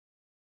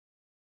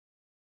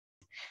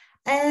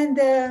And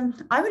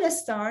I will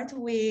start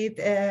with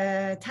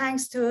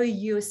thanks to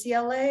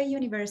UCLA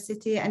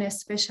University and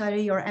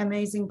especially your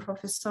amazing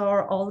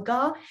professor,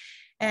 Olga.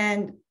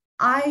 And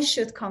I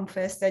should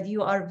confess that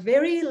you are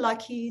very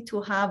lucky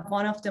to have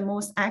one of the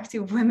most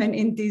active women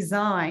in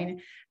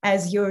design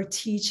as your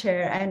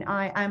teacher. And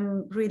I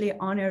am really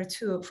honored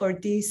too for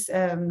this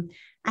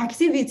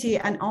activity.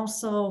 And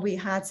also we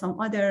had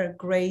some other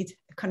great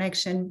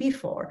connection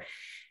before.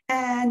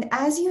 And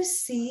as you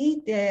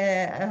see,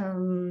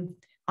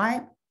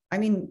 I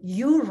mean,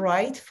 you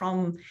write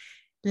from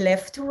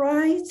left to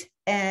right,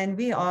 and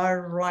we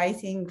are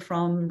writing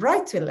from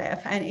right to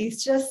left. And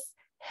it's just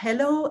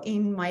hello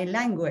in my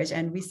language,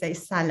 and we say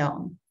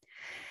salam.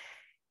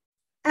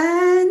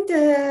 And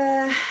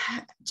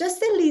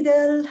just a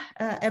little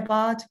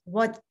about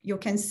what you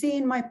can see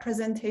in my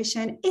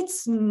presentation.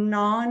 It's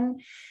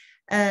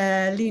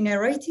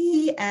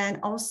linearity and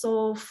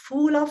also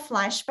full of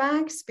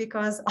flashbacks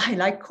because I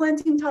like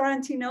Quentin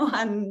Tarantino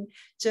and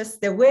just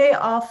the way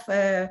of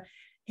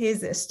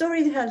his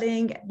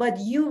storytelling, but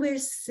you will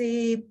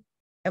see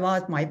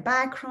about my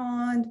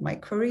background, my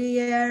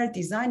career,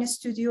 design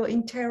studio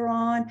in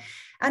Tehran,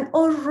 and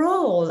our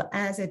role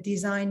as a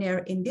designer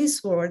in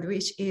this world,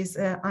 which is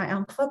I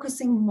am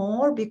focusing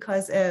more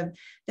because the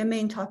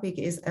main topic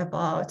is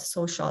about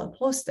social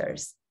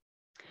posters.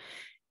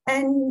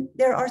 And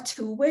there are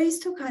two ways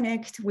to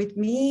connect with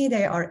me.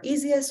 They are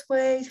easiest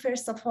way.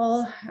 First of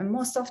all,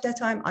 most of the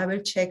time I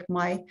will check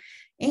my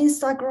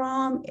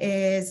Instagram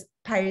is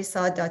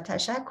Parisa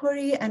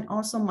Tashakori, and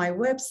also my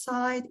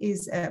website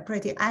is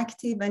pretty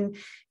active, and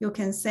you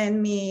can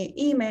send me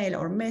email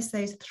or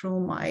message through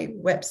my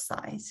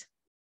website.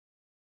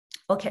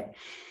 Okay,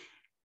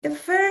 the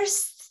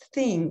first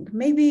thing,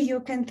 maybe you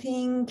can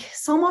think,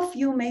 some of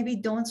you maybe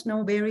don't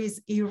know where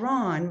is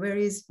Iran, where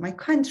is my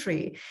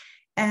country.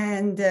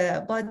 And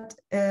but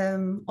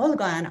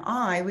Olga and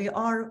I, we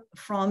are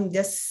from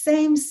the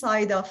same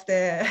side of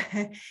the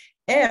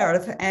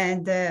earth.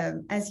 And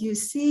as you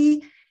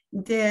see,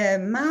 the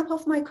map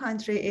of my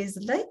country is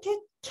like a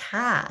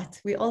cat.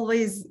 We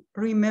always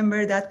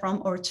remember that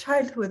from our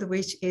childhood,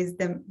 which is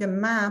the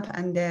map,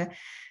 and the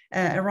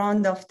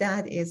around of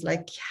that is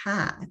like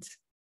cat.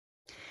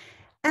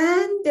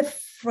 And the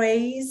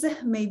phrase,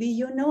 maybe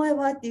you know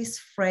about this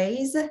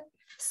phrase,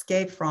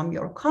 escape from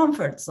your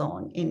comfort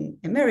zone in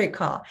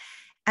America.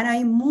 And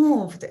I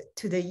moved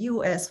to the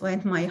US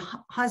when my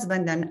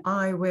husband and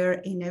I were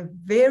in a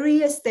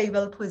very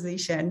stable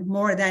position,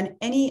 more than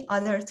any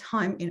other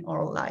time in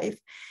our life.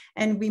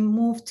 And we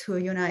moved to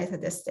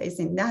United States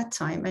in that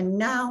time. And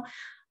now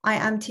I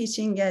am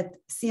teaching at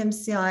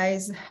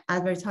CMCI's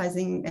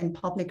Advertising and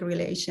Public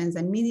Relations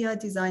and Media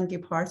Design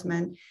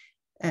Department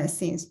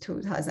since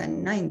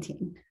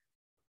 2019.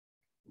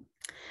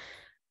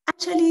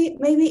 Actually,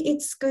 maybe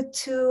it's good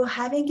to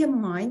having a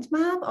mind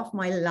map of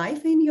my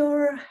life in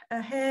your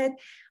head.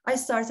 I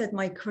started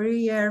my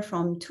career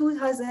from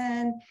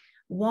 2000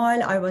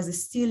 while I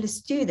was still a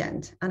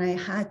student, and I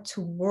had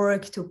to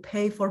work to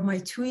pay for my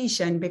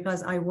tuition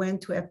because I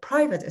went to a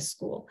private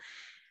school.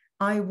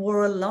 I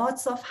wore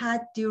lots of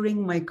hats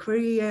during my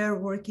career,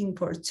 working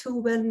for two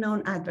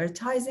well-known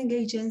advertising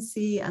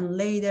agencies and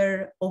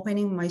later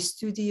opening my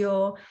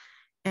studio,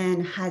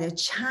 and had a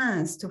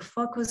chance to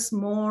focus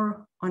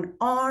more on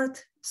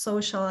art,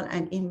 social,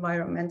 and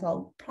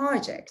environmental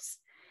projects.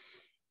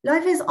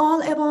 Life is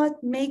all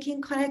about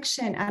making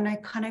connection, and I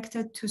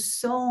connected to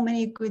so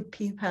many good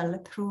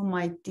people through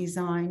my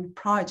design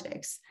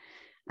projects.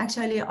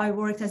 Actually, I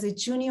worked as a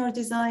junior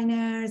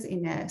designer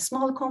in a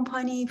small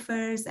company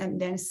first,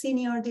 and then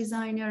senior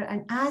designer.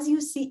 And as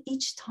you see,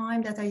 each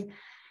time that I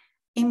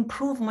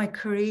improve my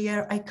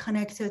career, I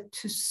connected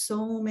to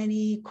so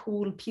many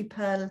cool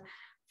people,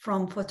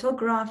 from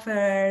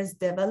photographers,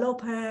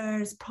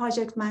 developers,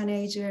 project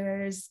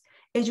managers,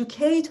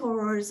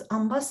 educators,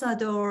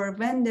 ambassadors,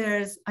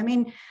 vendors. I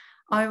mean,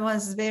 I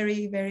was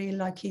very, very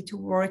lucky to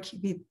work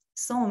with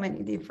so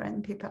many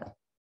different people.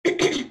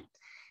 And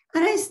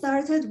I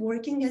started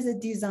working as a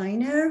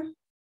designer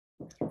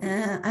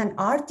and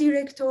art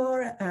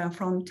director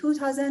from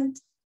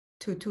 2000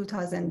 to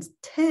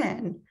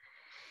 2010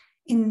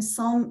 in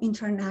some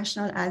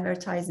international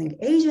advertising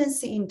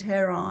agency in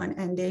Tehran,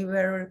 and they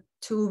were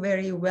two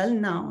very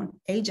well-known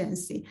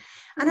agencies.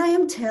 And I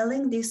am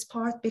telling this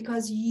part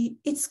because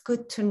it's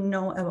good to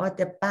know about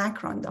the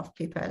background of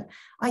people.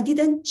 I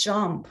didn't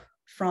jump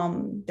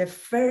from the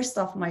first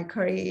of my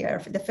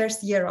career, the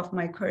first year of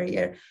my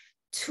career,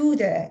 to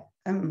the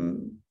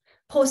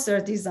poster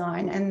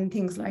design and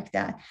things like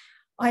that.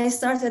 I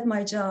started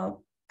my job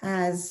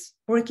as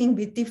working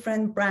with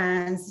different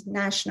brands,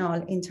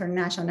 national,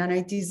 international, and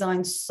I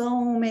designed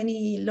so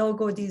many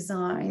logo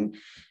design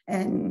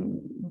and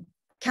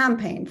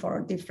campaign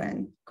for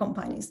different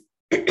companies.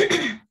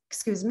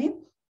 Excuse me.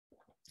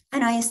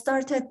 And I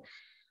started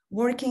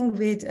working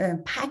with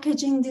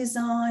packaging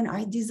design.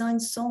 I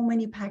designed so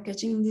many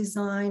packaging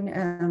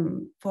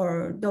design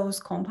for those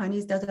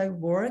companies that I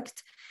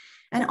worked.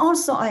 And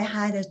also I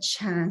had a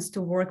chance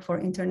to work for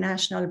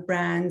international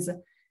brands.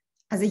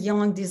 As a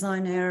young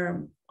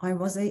designer, I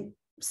was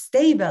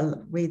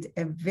stable with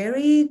a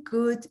very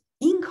good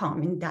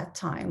income in that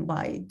time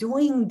by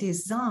doing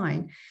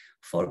design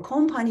for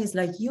companies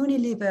like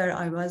Unilever.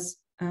 I was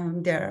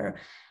their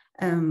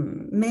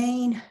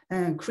main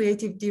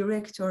creative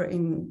director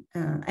and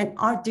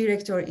art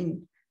director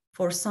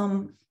for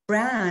some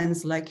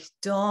brands like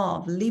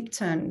Dove,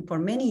 Lipton for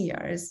many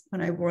years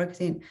when I worked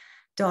in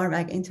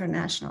Darwag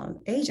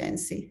International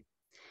Agency.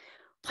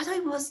 But I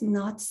was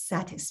not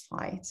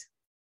satisfied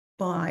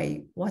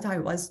by what I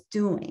was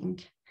doing.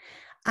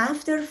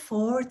 After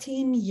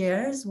 14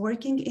 years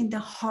working in the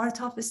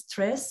heart of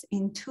stress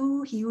in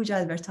 2 huge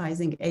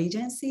advertising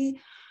agencies,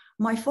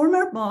 my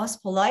former boss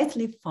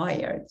politely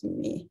fired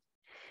me.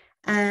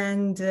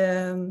 And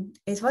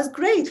it was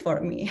great for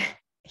me.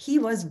 He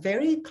was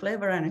very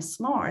clever and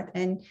smart,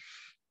 and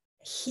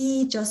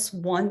he just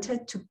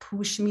wanted to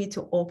push me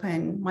to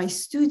open my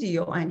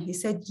studio. And he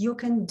said, you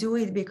can do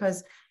it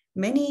because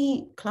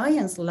many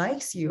clients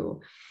likes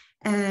you.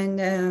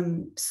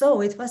 And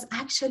so it was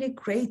actually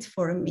great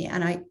for me.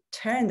 And I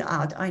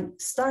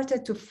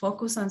started to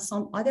focus on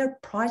some other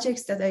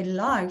projects that I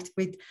liked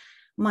with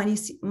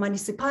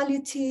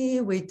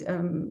municipality, with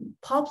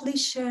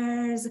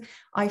publishers.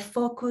 I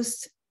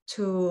focused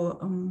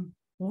to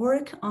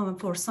work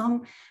for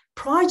some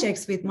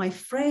projects with my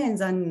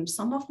friends and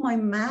some of my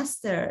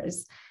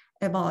masters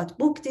about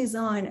book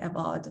design,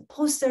 about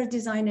poster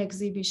design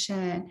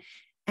exhibition,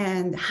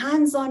 and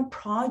hands-on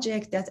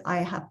project that I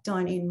have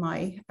done in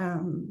my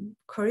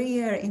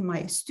career in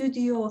my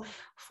studio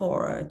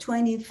for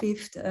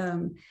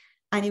 25th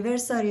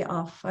anniversary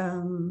of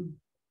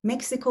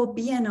Mexico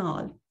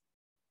Biennale.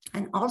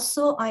 And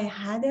also I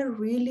had a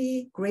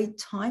really great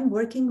time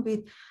working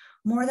with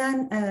more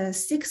than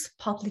 6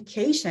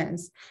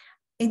 publications.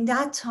 In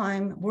that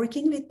time,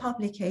 working with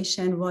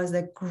publication was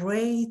a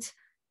great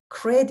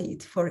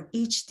credit for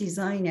each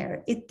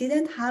designer. It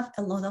didn't have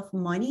a lot of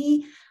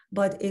money,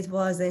 but it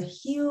was a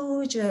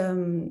huge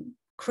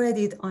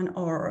credit on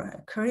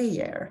our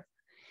career.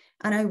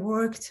 And I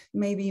worked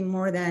maybe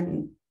more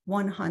than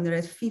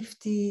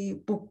 150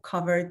 book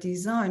cover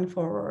design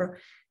for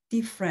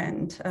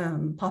different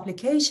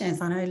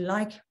publications. And I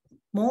like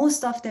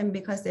most of them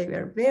because they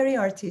were very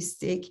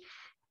artistic,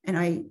 and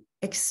I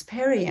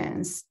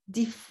experienced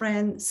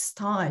different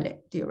style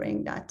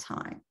during that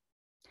time.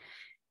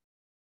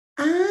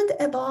 And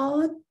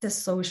about the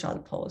social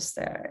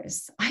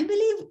posters, I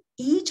believe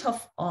each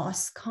of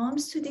us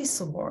comes to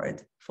this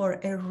world for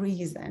a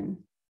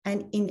reason.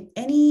 And in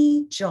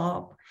any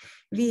job,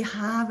 we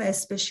have a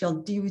special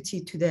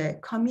duty to the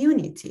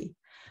community.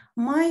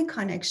 My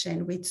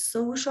connection with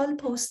social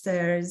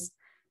posters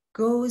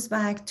goes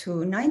back to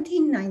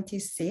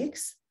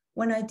 1996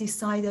 when I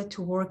decided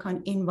to work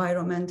on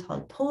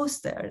environmental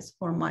posters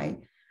for my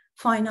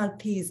final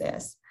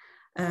thesis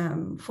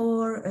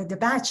for the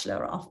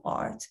Bachelor of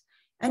Art.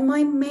 And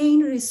my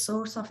main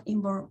resource of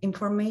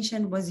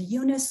information was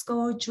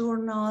UNESCO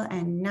Journal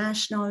and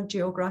National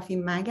Geography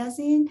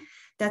magazine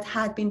that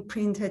had been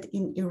printed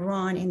in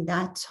Iran in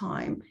that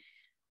time.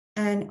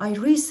 And I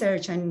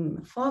researched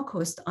and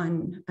focused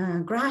on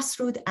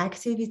grassroots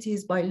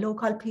activities by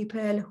local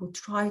people who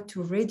try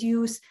to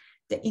reduce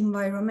the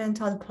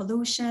environmental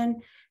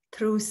pollution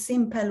through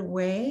simple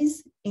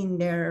ways in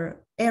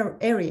their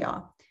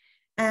area.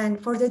 And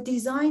for the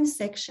design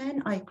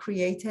section, I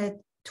created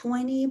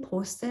 20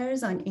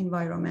 posters on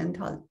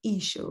environmental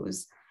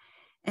issues.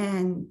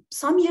 And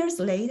some years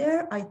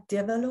later, I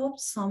developed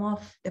some of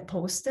the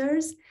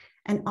posters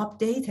and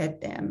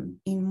updated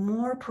them in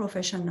more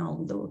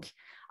professional look.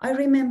 I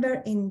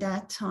remember in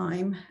that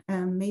time,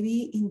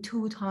 maybe in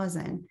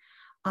 2000,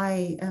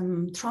 I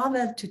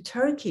traveled to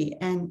Turkey,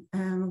 and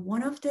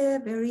one of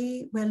the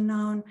very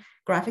well-known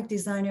graphic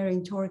designer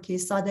in Turkey,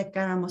 Sadek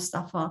Kara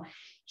Mustafa,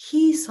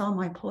 he saw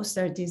my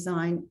poster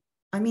design.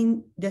 I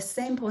mean, the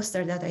same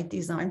poster that I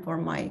designed for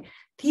my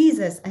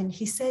thesis. And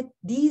he said,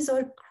 these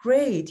are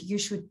great. You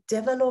should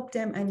develop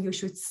them and you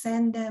should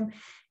send them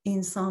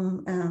in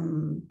some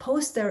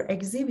poster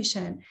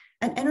exhibition.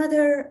 And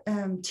another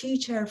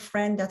teacher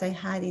friend that I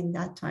had in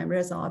that time,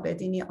 Reza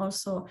Abedini,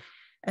 also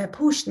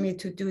pushed me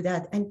to do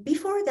that. And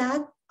before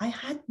that, I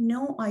had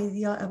no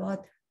idea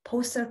about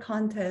poster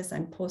contests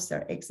and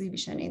poster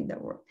exhibition in the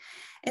world.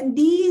 And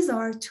these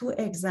are 2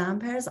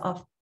 examples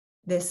of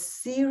the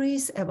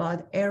series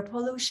about air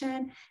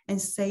pollution and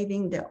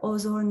saving the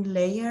ozone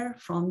layer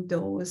from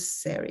those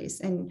series.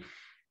 And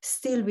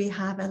still we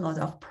have a lot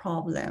of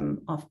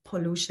problem of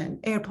pollution,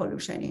 air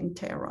pollution in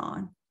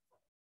Tehran.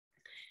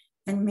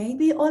 And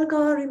maybe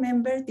Olga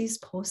remembered this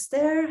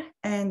poster,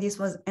 and this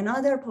was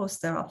another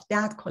poster of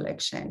that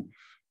collection,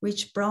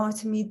 which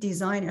brought me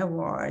design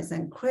awards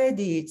and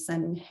credits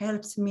and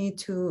helped me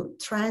to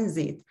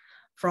transit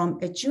from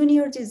a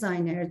junior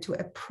designer to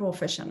a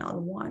professional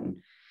one.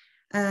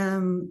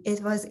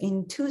 It was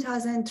in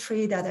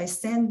 2003 that I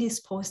sent this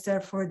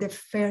poster for the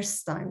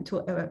first time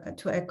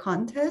to a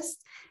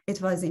contest. It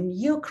was in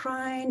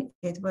Ukraine.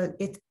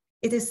 It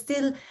is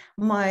still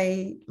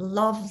my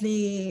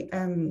lovely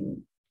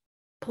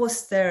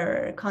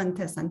poster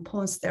contest and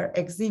poster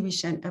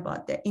exhibition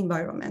about the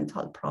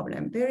environmental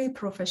problem, very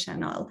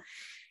professional.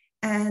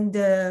 And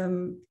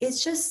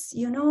it's just,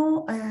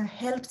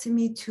 helped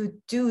me to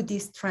do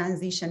this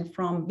transition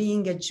from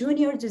being a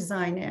junior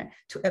designer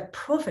to a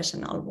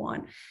professional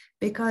one,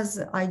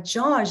 because I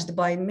judged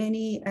by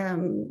many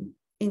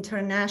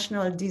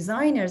international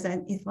designers,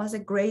 and it was a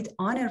great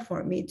honor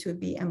for me to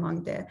be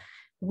among the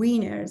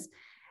winners.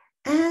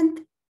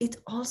 And it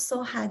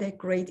also had a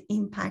great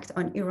impact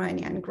on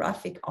Iranian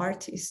graphic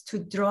artists to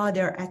draw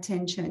their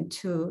attention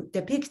to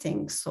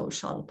depicting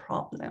social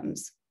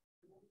problems.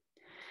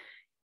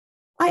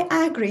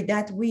 I agree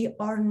that we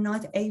are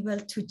not able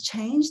to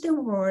change the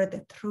world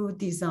through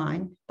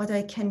design, but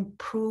I can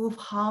prove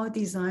how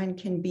design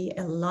can be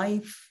a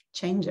life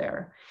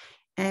changer.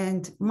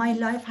 And my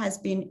life has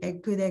been a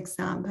good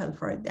example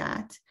for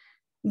that.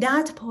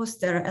 That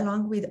poster,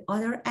 along with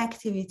other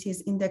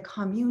activities in the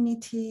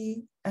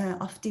community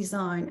of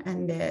design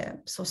and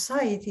the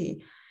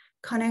society,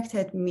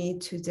 connected me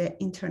to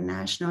the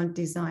international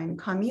design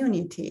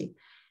community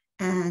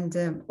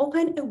and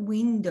opened a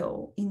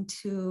window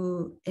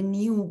into a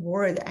new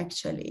world,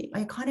 actually.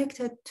 I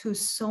connected to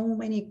so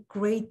many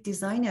great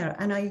designers,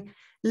 and I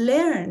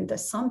learned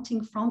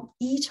something from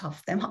each of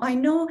them. I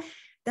know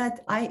that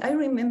I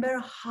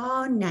remember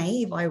how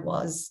naive I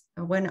was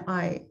when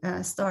I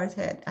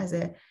started as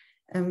a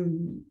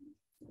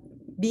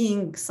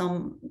being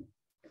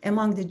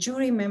among the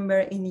jury member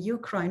in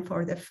Ukraine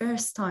for the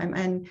first time.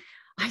 And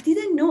I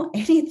didn't know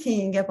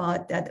anything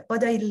about that,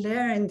 but I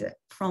learned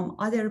from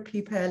other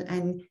people,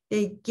 and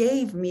they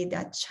gave me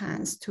that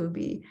chance to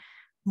be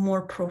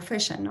more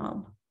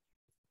professional.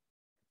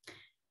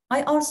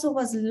 I also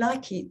was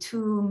lucky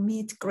to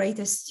meet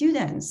great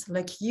students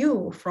like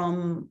you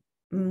from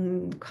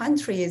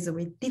countries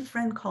with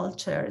different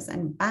cultures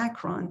and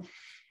background.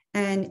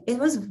 And it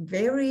was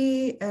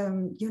very,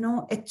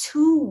 a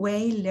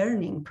two-way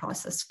learning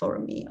process for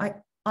me.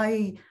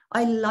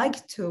 I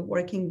like to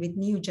working with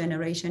new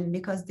generation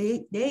because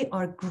they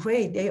are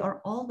great. They are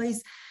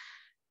always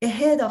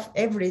ahead of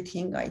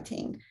everything, I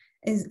think.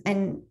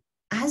 And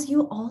as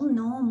you all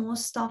know,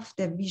 most of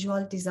the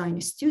visual design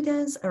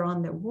students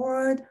around the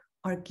world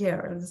are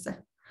girls.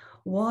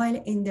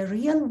 While in the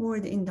real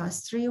world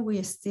industry,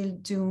 we still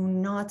do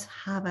not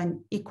have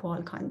an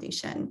equal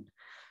condition.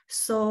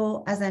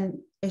 So as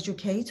an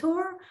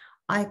educator,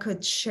 I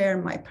could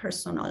share my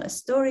personal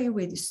story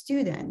with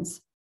students.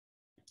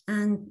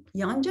 And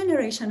young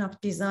generation of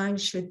design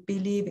should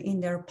believe in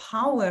their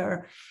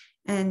power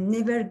and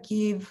never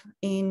give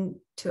in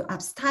to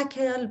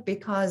obstacle,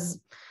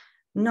 because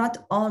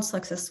not all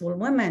successful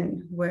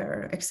women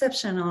were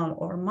exceptional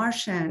or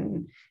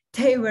Martian.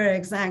 They were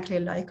exactly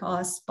like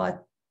us,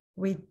 but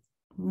with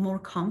more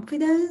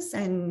confidence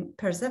and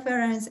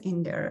perseverance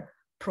in their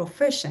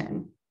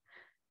profession.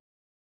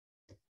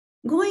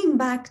 Going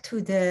back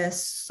to the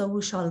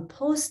social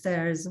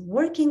posters,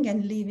 working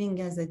and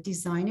living as a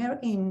designer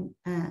in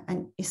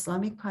an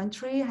Islamic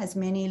country has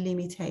many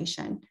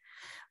limitations.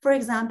 For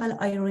example,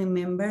 I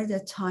remember the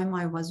time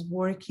I was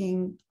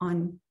working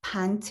on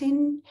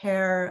Pantene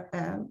hair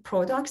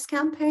products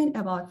campaign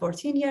about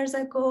 14 years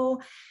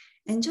ago.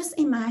 And just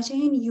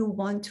imagine you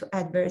want to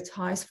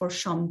advertise for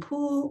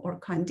shampoo or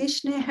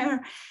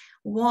conditioner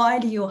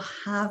while you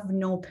have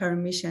no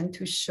permission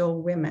to show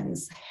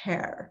women's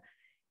hair.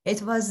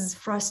 It was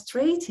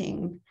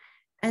frustrating.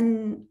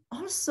 And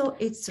also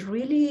it's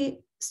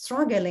really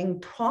struggling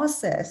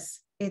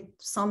process. It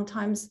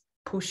sometimes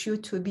push you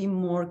to be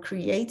more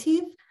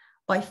creative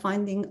by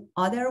finding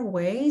other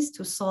ways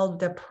to solve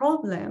the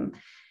problem.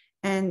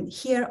 And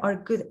here are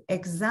good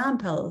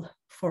examples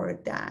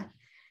for that.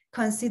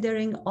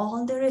 Considering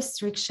all the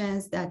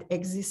restrictions that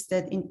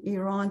existed in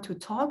Iran to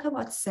talk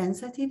about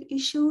sensitive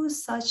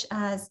issues such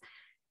as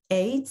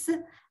AIDS,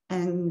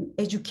 and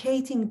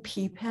educating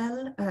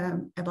people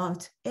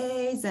about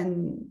AIDS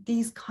and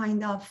these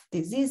kind of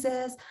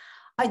diseases,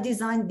 I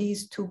designed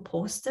these two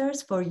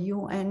posters for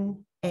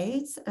UN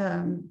AIDS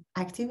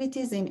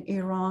activities in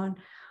Iran,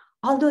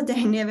 although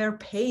they never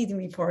paid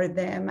me for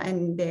them,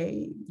 and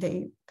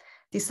they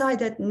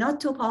decided not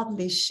to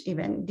publish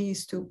even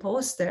these two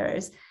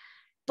posters.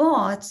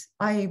 But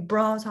I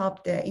brought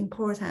up the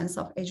importance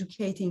of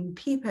educating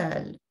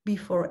people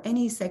before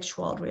any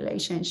sexual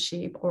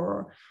relationship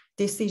or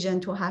decision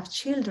to have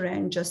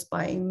children, just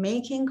by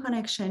making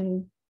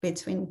connection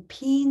between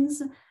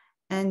peens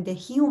and the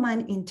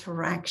human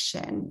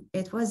interaction.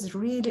 It was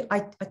really,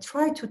 I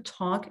tried to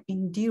talk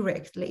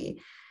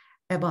indirectly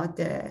about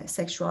the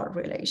sexual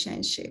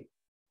relationship.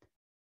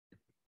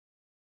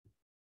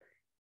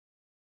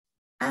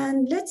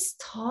 And let's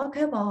talk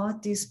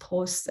about this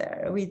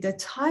poster with the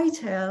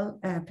title,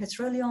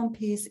 Petroleum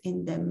Peace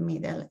in the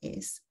Middle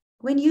East.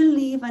 When you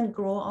live and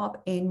grow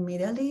up in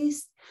Middle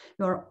East,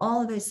 you're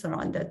always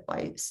surrounded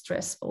by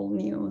stressful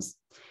news.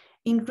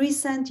 In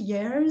recent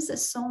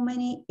years, so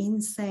many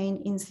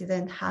insane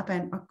incidents have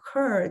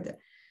occurred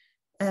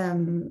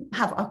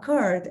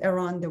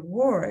around the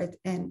world,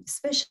 and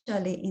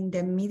especially in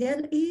the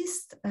Middle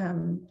East,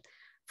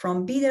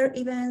 from bitter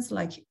events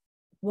like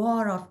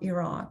war of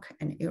Iraq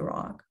and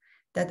Iraq,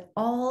 that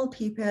all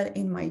people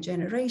in my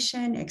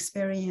generation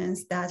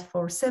experienced that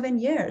for 7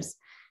 years,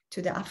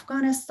 to the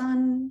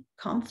Afghanistan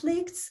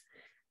conflicts,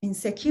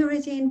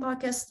 insecurity in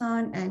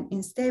Pakistan, and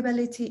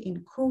instability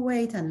in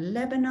Kuwait and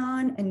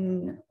Lebanon.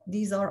 And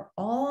these are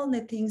all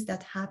the things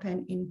that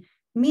happen in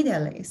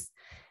Middle East.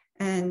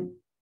 And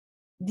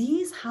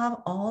these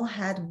have all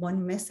had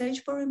one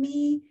message for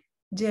me: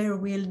 there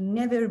will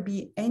never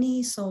be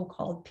any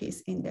so-called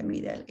peace in the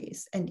Middle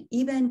East. And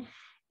even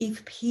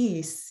if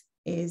peace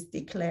is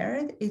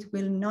declared, it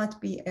will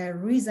not be a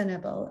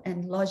reasonable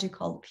and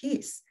logical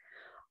peace.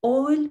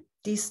 All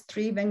this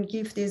driven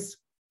gift is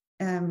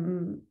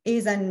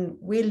and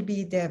will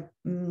be the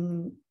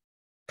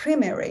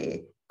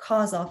primary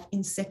cause of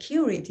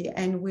insecurity,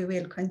 and we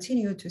will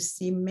continue to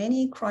see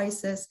many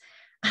crises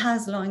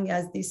as long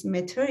as this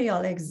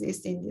material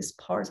exists in this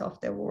part of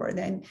the world.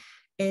 And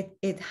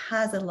it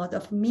has a lot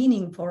of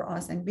meaning for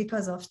us, and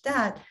because of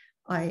that,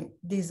 I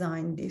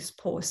designed this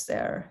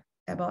poster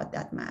about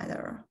that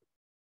matter.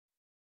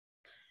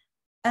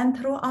 And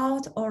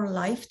throughout our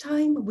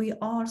lifetime, we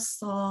all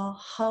saw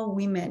how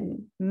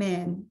women,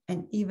 men,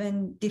 and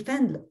even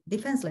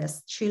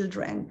defenseless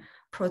children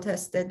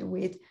protested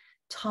with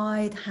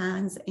tied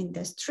hands in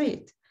the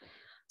street.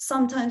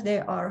 Sometimes they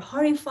are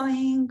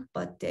horrifying,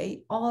 but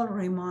they all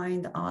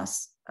remind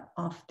us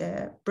of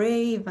the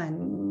brave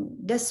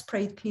and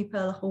desperate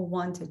people who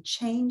want to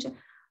change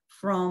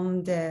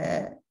from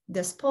the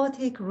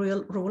despotic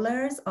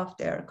rulers of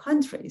their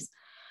countries.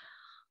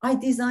 I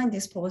designed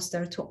this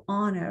poster to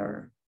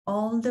honor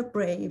all the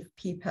brave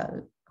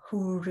people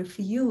who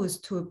refuse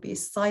to be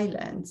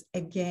silent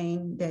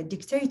against the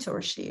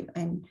dictatorship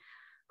and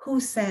who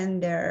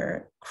send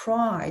their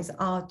cries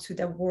out to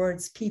the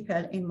world's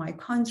people in my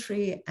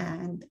country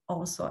and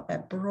also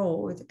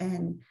abroad.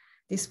 And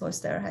this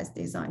poster has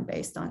designed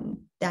based on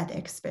that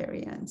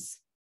experience.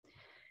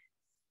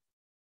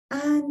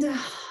 And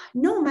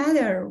no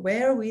matter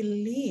where we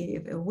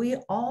live, we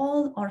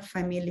all are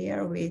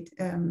familiar with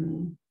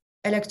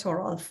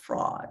electoral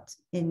fraud,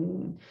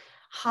 in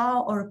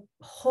how our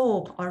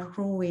hope are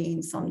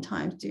ruined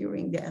sometimes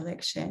during the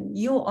election.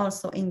 You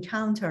also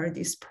encounter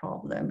this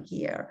problem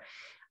here.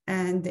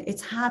 And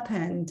it's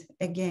happened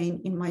again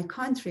in my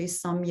country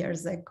some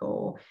years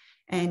ago.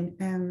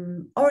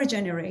 And our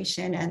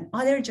generation and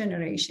other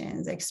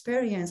generations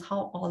experience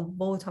how all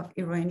vote of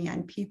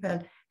Iranian people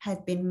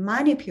had been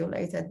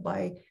manipulated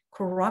by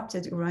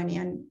corrupted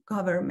Iranian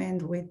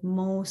government with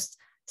most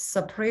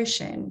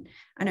suppression.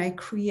 And I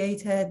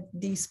created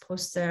this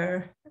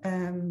poster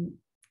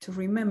to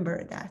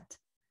remember that.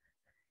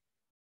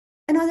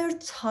 Another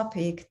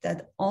topic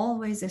that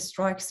always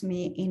strikes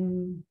me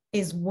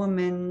is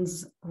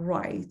women's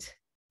right.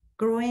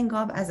 Growing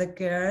up as a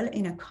girl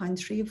in a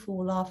country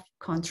full of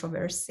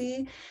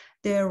controversy,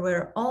 there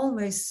were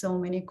always so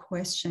many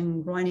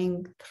questions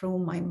running through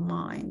my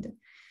mind.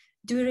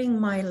 During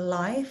my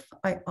life,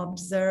 I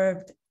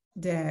observed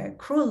the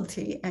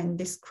cruelty and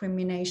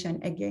discrimination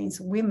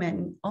against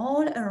women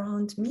all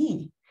around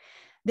me.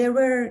 There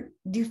were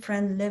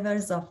different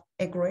levels of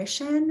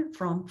aggression,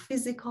 from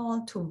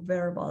physical to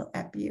verbal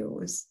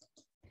abuse.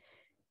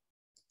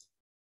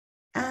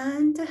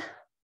 And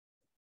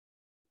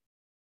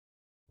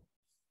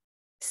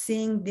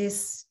seeing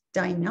this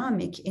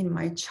dynamic in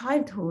my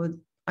childhood,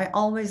 I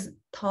always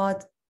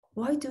thought,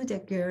 why do the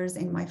girls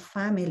in my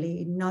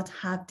family not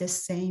have the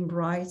same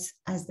rights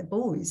as the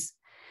boys?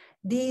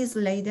 These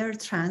later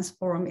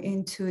transform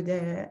into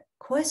the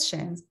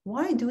questions: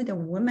 why do the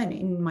women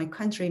in my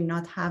country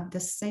not have the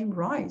same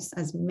rights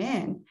as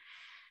men?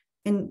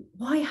 And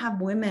why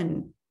have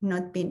women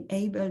not been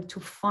able to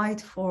fight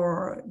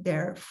for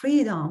their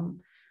freedom?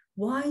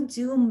 Why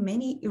do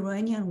many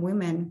Iranian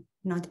women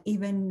not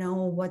even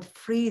know what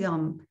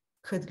freedom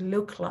could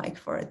look like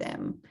for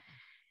them?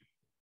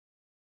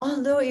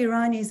 Although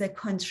Iran is a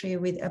country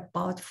with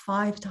about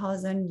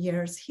 5,000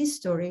 years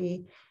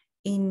history,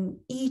 in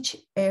each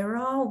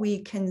era,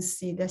 we can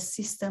see the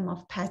system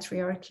of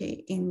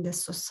patriarchy in the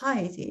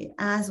society,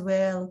 as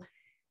well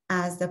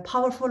as the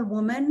powerful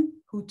women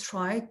who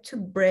tried to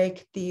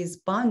break these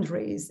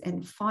boundaries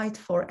and fight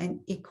for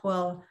an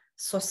equal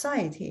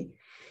society.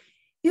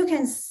 You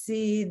can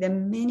see the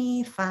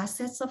many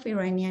facets of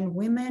Iranian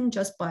women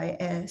just by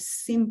a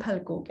simple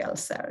Google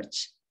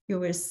search. You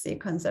will see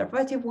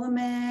conservative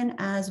women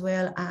as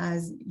well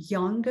as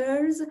young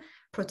girls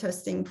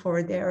protesting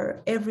for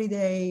their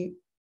everyday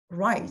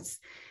rights.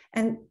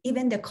 And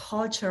even the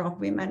culture of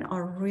women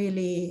are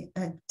really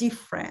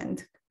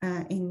different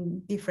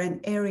in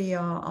different area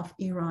of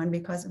Iran,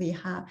 because we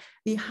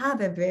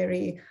have a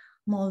very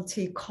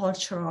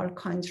multicultural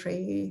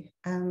country,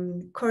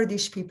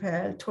 Kurdish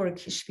people,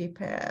 Turkish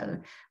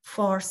people,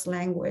 Farsi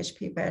language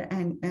people,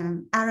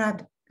 and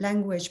Arab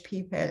language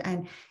people.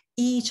 And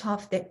each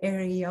of the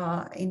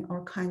area in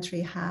our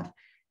country have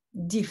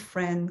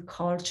different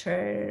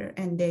culture,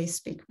 and they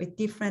speak with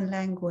different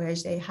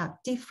language, they have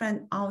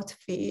different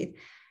outfit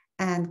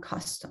and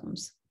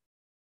customs.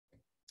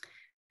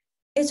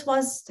 It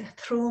was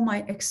through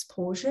my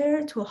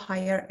exposure to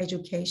higher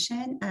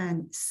education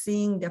and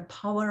seeing the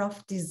power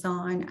of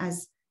design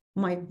as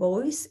my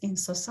voice in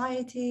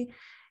society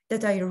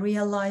that I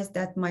realized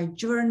that my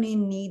journey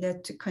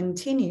needed to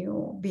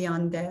continue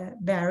beyond the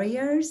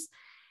barriers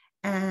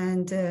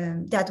and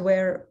that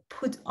were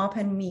put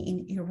upon me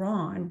in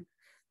Iran.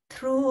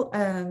 Through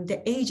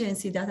the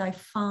agency that I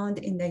found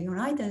in the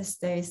United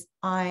States,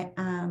 I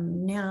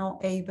am now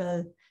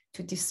able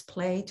to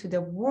display to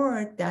the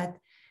world that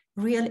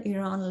real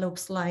Iran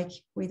looks like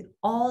with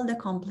all the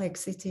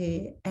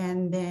complexity,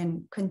 and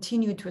then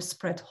continue to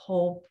spread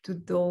hope to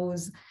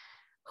those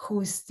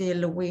who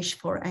still wish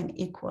for an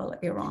equal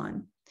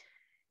Iran.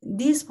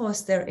 This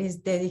poster is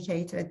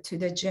dedicated to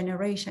the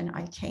generation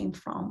I came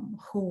from,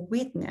 who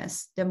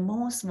witnessed the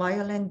most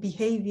violent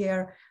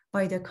behavior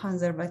by the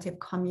conservative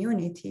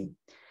community.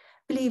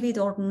 Believe it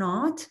or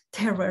not,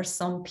 there were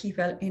some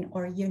people in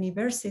our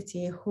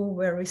university who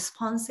were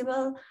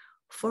responsible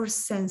for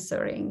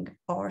censoring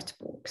art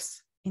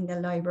books in the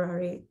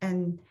library.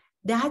 And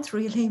that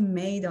really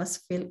made us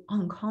feel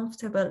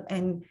uncomfortable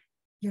and,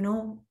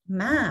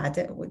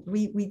 mad.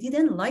 We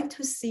didn't like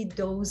to see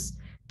those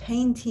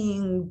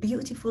painting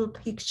beautiful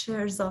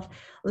pictures of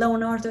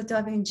Leonardo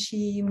da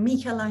Vinci,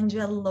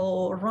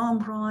 Michelangelo,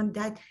 Rembrandt,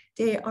 that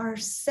they are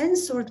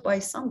censored by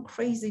some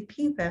crazy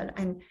people.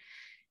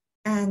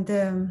 And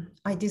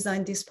I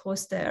designed this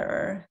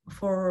poster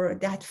for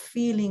that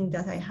feeling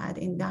that I had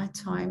in that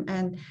time.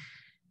 And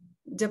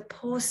the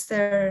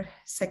poster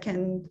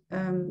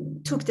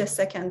took the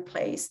second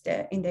place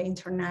in the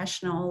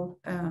international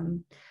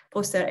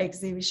poster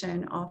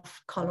exhibition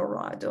of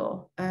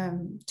Colorado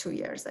 2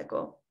 years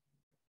ago.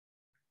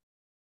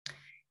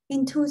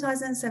 In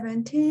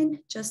 2017,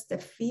 just a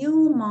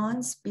few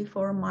months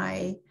before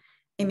my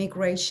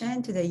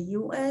immigration to the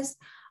US,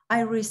 I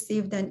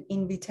received an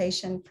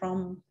invitation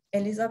from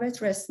Elizabeth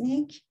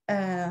Resnick,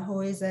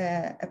 who is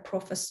a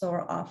professor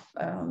of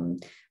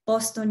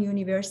Boston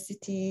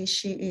University.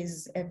 She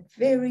is a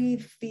very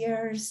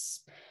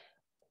fierce,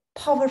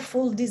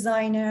 powerful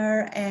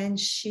designer, and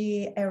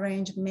she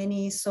arranged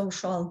many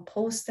social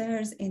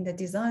posters in the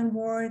design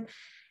world.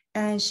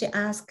 And she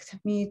asked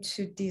me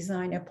to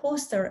design a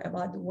poster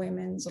about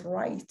women's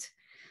rights.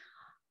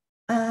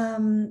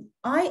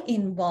 I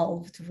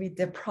involved with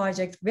the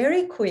project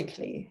very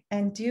quickly.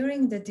 And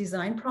during the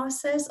design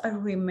process, I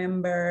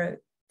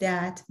remember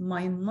that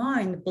my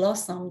mind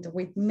blossomed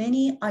with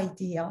many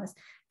ideas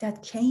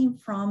that came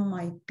from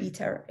my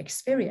bitter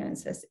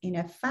experiences in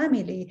a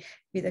family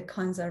with a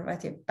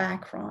conservative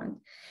background.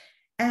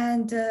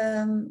 And,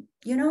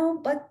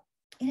 but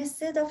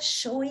instead of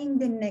showing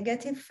the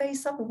negative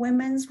face of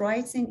women's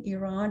rights in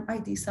Iran, I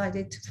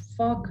decided to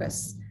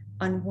focus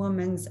on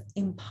women's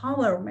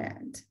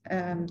empowerment,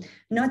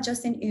 not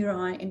just in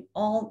Iran, in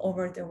all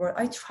over the world.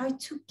 I tried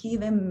to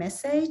give a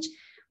message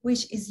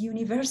which is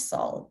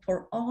universal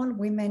for all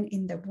women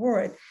in the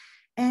world.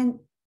 And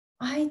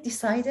I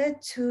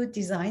decided to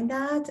design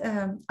that.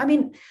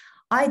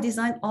 I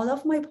designed all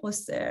of my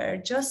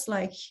posters just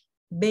like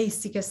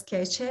basic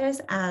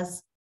sketches,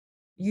 as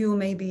you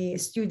maybe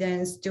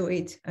students do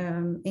it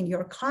in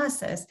your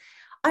classes.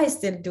 I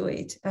still do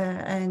it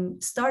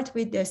and start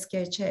with the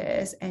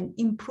sketches and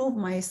improve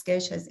my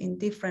sketches in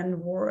different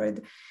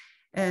words,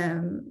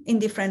 in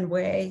different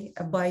way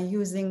by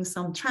using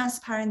some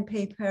transparent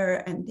paper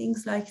and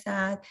things like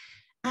that.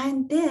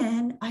 And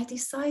then I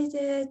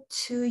decided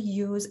to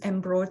use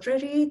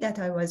embroidery, that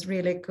I was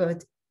really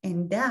good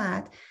in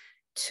that,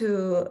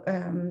 to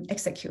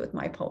execute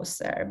my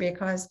poster,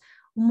 because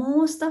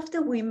most of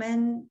the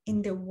women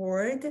in the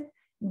world,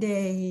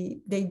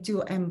 they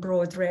do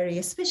embroidery,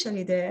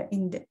 especially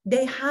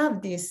they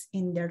have this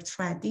in their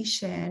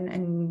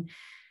tradition,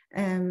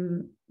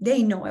 and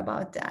they know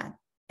about that.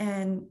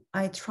 And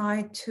I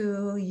try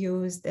to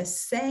use the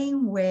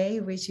same way,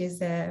 which is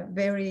a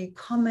very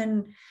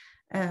common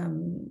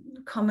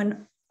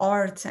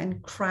art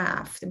and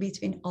craft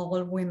between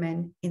all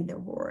women in the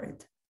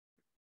world.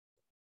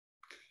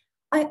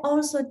 I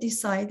also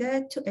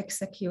decided to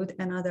execute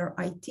another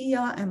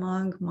idea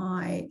among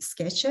my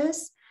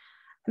sketches.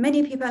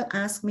 Many people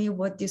ask me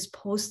what this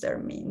poster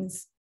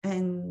means.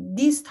 And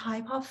this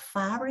type of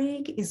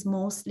fabric is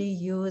mostly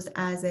used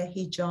as a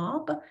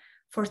hijab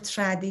for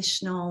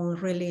traditional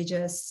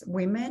religious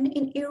women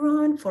in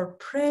Iran for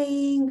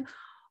praying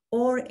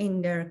or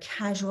in their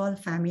casual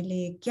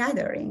family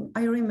gathering.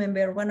 I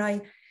remember when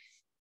I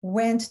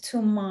went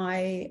to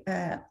my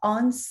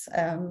aunt's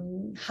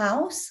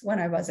house when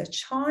I was a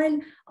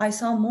child, I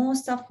saw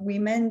most of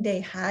women, they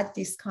had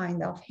this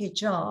kind of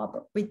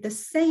hijab with the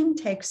same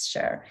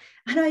texture.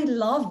 And I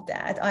loved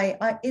that.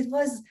 It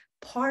was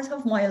part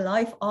of my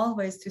life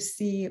always to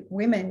see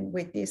women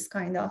with this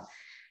kind of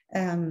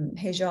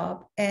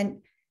hijab.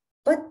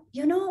 But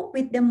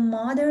with the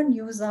modern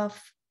use of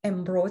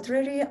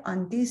embroidery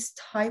on this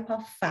type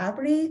of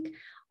fabric,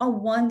 I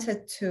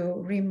wanted to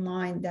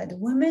remind that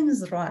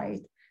women's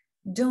rights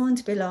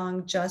don't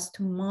belong just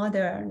to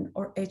modern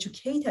or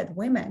educated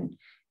women.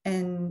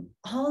 and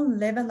all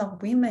level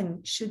of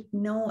women should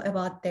know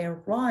about their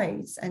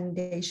rights and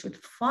they should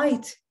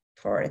fight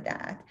for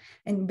that.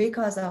 And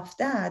because of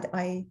that,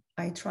 I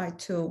try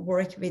to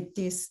work with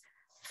this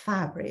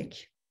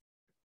fabric.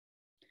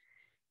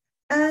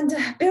 And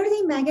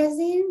Birdie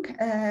Magazine,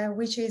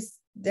 which is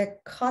the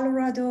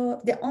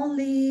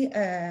only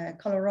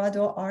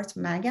Colorado art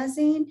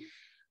magazine,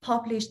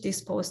 published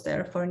this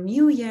poster for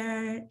New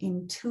Year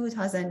in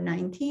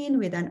 2019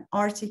 with an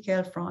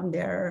article from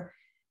their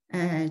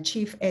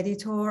chief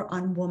editor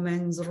on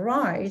women's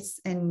rights,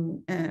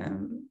 and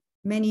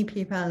many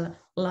people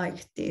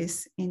liked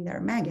this in their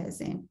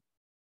magazine.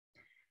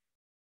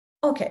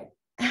 Okay,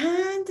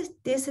 and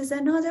this is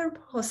another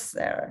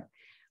poster,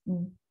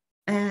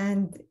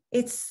 and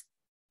it's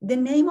the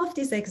name of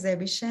this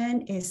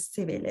exhibition is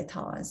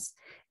Civilitas.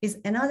 Is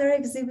another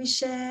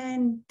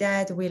exhibition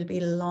that will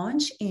be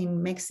launched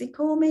in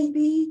Mexico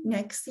maybe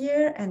next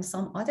year and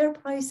some other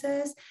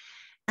places.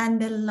 And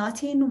the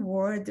Latin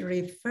word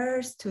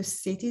refers to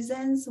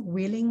citizens'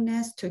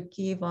 willingness to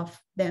give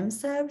of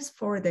themselves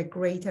for the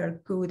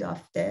greater good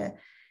of the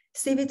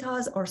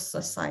civitas or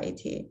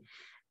society.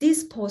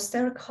 This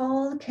poster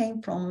call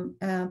came from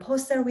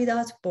Poster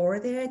Without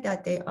Border,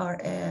 that they are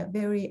a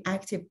very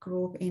active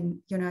group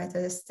in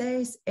United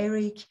States,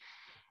 Eric,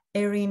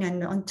 Erin,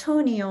 and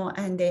Antonio,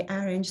 and they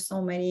arrange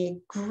so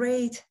many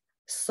great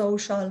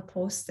social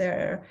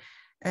poster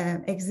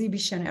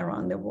exhibition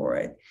around the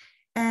world.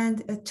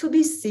 And to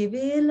be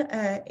civil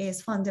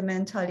is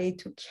fundamentally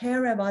to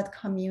care about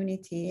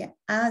community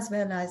as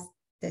well as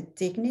the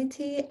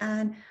dignity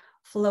and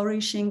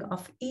flourishing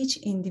of each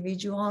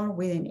individual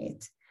within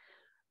it.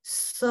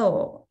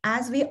 So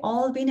as we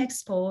all been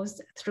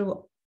exposed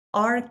through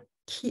our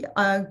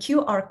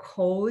QR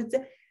code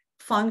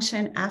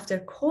function after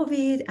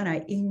COVID, and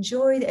I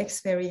enjoyed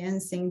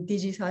experiencing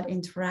digital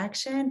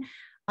interaction,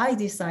 I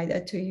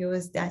decided to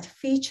use that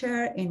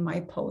feature in my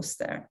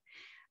poster,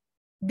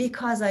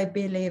 because I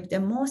believe the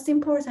most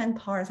important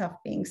part of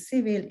being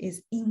civil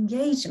is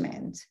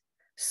engagement.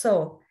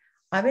 So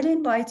I will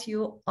invite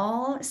you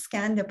all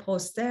scan the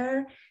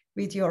poster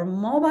with your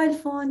mobile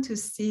phone to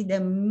see the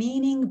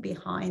meaning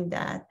behind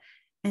that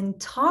and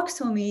talk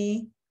to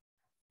me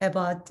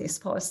about this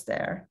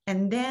poster.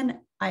 And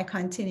then I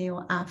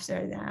continue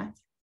after that.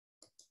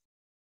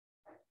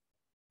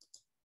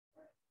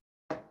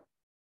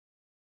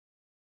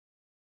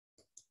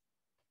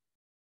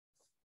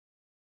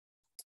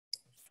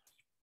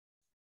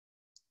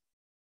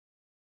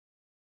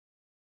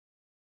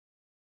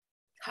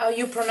 How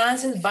you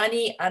pronounce it?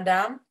 Bani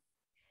Adam?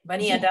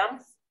 Bani Yes. Adam?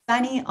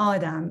 Bani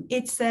Adam.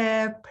 It's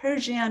a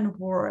Persian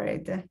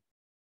word.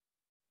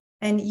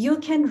 And you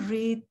can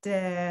read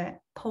the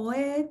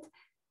poet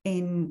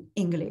in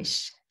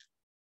English.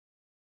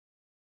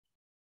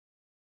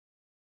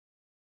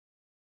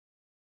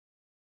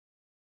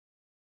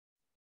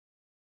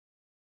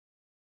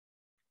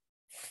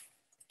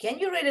 Can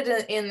you read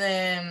it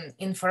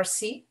in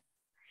Farsi?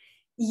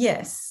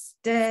 Yes,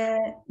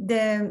 the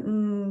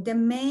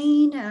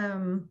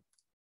main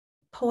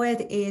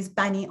poet is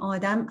بنی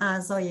آدم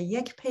اعضای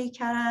یک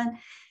پیکرند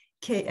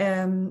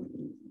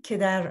که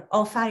در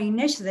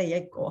آفرینش ز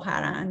یک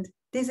گوهرند.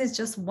 This is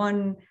just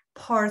one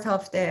part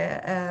of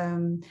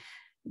the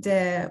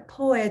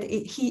poet.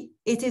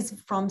 It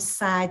is from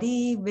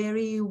Sadi,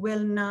 very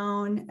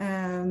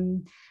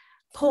well-known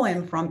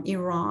poem from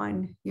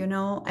Iran, you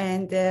know,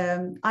 and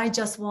I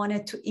just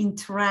wanted to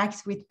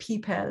interact with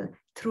people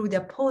through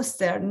the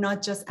poster,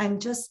 not just,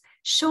 and just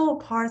show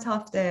part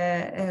of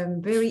the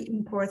very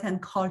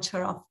important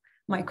culture of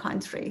my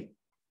country.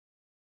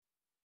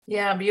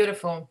 Yeah,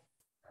 beautiful.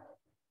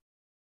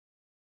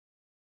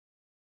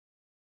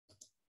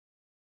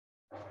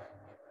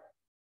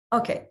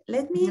 Okay,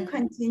 let me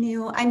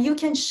continue, and you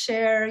can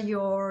share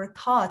your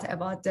thought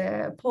about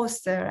the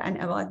poster and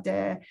about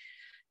the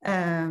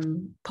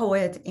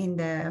poet in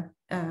the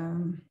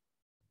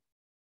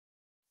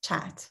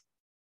chat.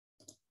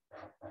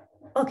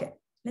 Okay,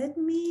 let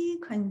me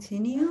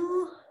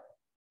continue.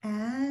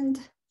 And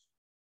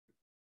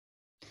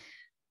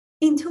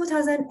in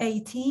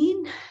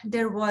 2018,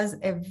 there was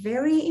a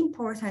very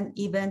important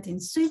event in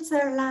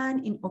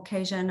Switzerland in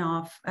occasion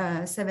of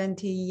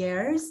 70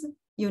 years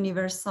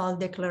Universal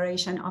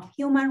Declaration of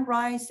Human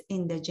Rights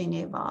in the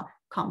Geneva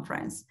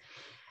Conference.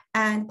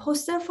 And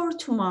Poster for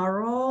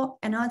Tomorrow,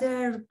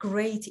 another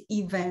great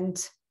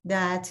event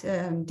that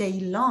they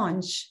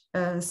launch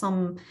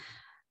some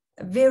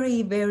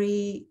very,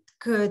 very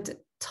good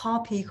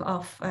topic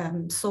of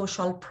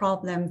social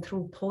problem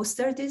through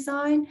poster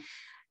design.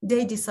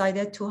 They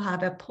decided to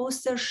have a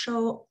poster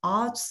show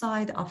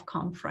outside of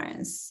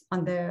conference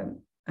on the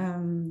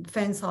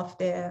fence of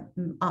the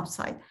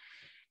outside.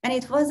 And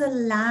it was a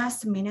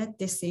last minute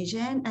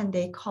decision, and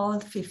they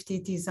called 50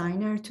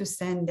 designers to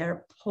send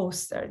their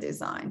poster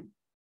design.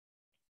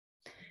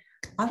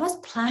 I was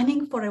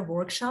planning for a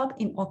workshop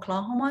in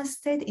Oklahoma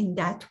State in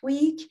that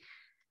week,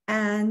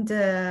 and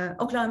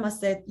Oklahoma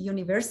State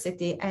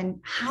University, and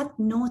had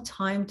no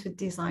time to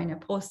design a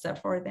poster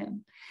for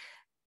them.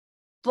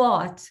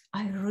 but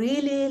I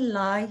really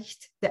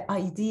liked the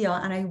idea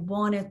and I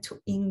wanted to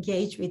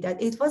engage with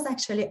that. It was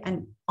actually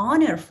an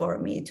honor for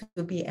me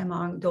to be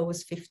among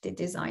those 50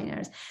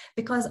 designers,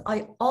 because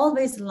I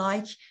always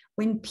like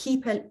when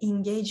people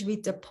engage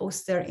with the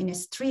poster in a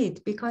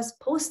street, because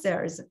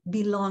posters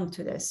belong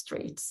to the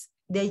streets.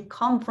 They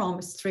come from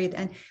a street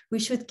and we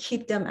should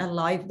keep them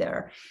alive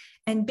there.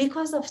 And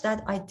because of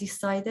that, I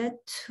decided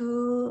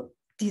to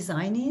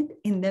design it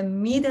in the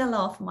middle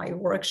of my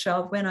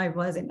workshop when I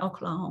was in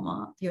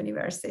Oklahoma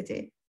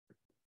University.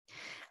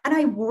 And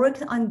I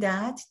worked on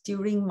that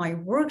during my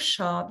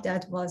workshop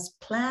that was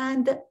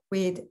planned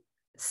with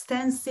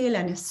stencil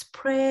and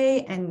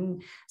spray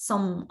and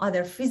some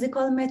other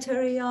physical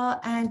material.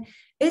 And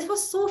it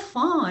was so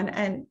fun,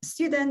 and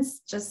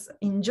students just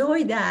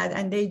enjoyed that.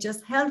 And they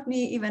just helped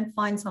me even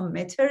find some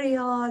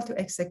material to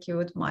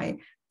execute my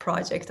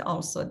project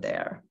also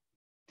there.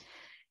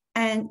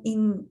 And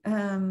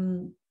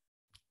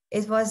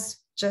it was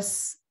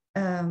just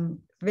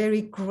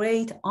very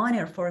great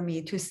honor for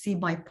me to see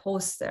my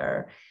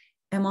poster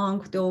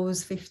among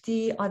those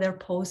 50 other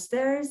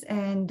posters.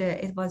 And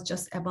it was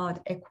just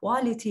about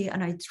equality.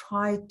 And I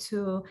tried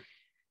to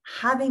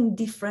having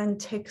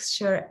different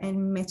texture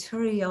and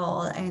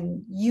material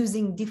and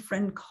using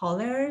different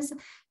colors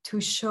to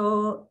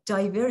show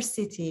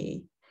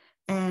diversity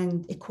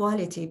and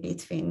equality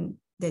between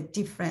the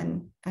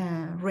different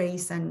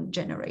race and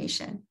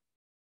generation.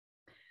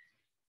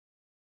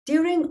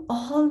 During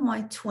all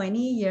my 20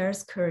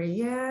 years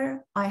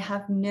career, I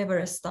have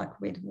never stuck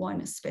with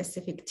one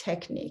specific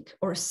technique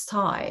or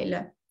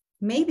style.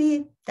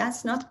 Maybe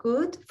that's not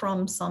good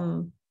from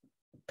some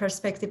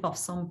perspective of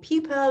some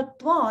people,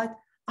 but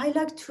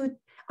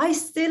I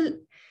still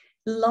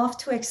love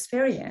to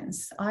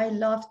experience. I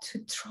love to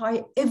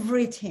try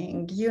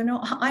everything.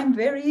 I'm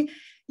very,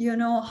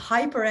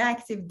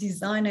 hyperactive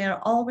designer,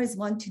 always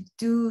want to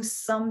do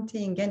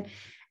something. And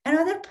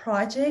another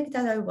project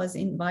that I was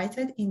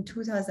invited in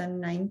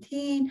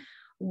 2019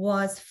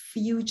 was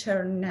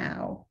Future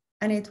Now.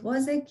 And it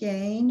was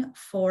again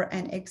for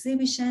an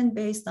exhibition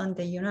based on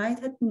the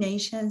United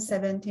Nations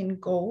 17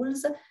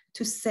 goals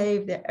to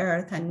save the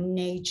earth and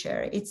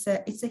nature. It's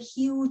a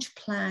huge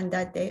plan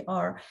that they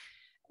are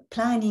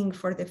planning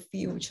for the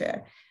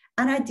future.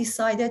 And I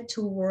decided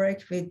to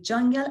work with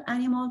jungle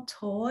animal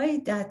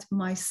toy that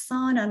my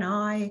son and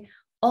I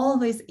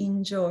always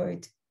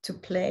enjoyed to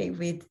play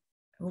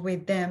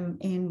with them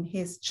in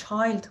his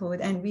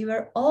childhood. And we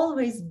were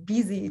always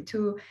busy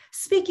to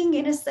speaking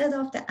instead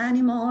of the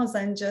animals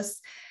and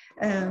just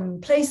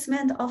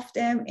placement of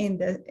them in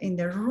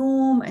the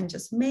room and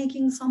just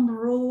making some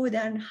road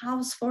and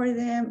house for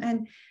them.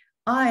 And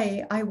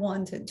I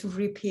wanted to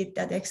repeat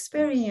that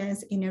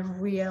experience in a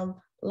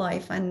real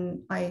life.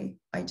 And I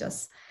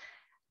just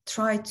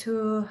tried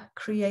to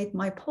create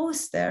my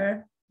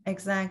poster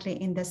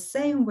exactly in the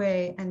same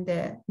way. And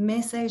the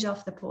message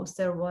of the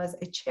poster was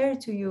a chair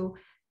to you,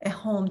 a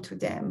home to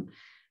them.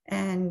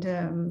 And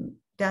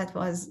that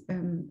was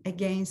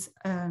against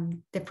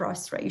the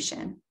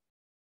frustration.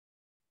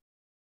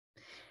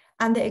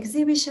 And the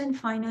exhibition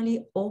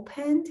finally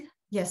opened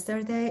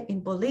yesterday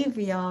in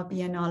Bolivia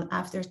Biennale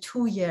after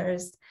 2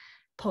 years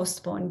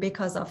postponed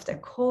because of the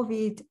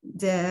COVID.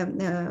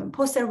 The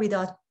Poster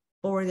Without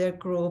Border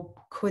group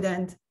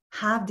couldn't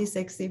have this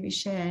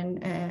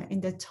exhibition in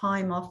the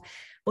time of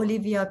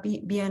Bolivia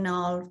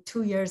Biennale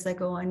 2 years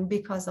ago. And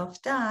because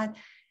of that,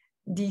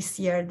 this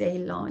year they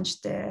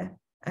launched the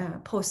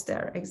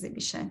poster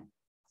exhibition.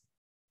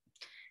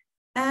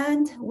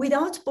 And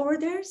Without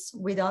Borders,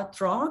 Without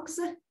Drugs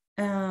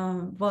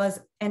was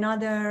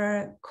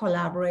another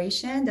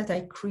collaboration that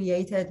I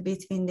created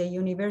between the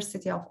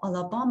University of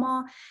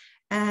Alabama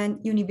and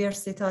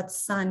Universidad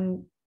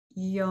San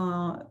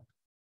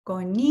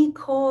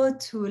Goniko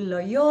to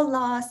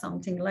Loyola,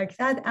 something like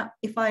that,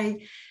 if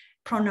I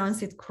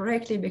pronounce it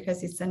correctly,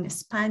 because it's a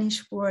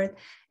Spanish word.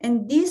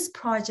 And this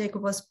project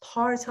was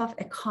part of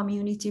a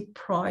community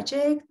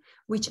project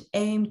which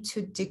aimed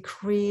to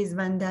decrease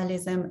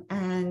vandalism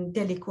and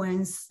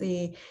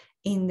delinquency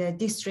in the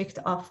district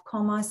of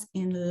Comas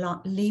in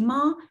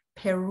Lima,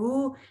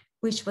 Peru,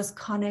 which was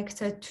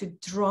connected to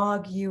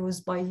drug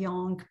use by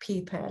young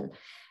people.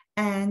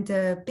 And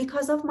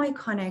because of my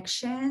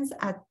connections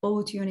at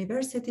both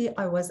universities,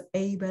 I was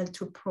able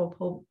to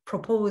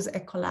propose a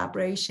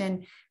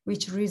collaboration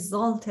which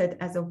resulted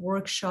as a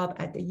workshop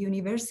at the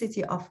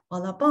University of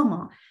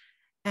Alabama.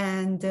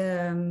 And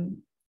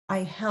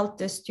I helped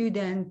the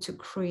student to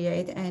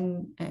create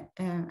and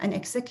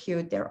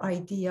execute their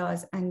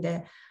ideas. And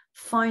the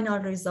final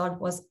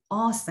result was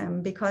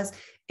awesome because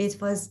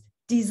it was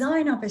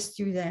design of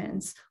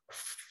students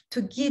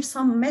to give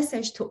some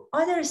message to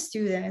other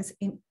students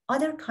in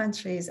other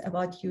countries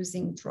about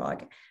using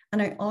drug.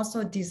 And I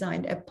also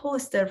designed a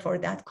poster for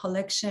that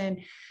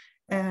collection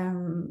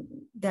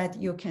that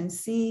you can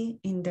see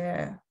in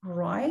the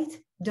right.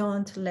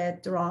 Don't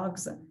let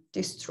drugs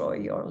destroy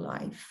your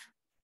life.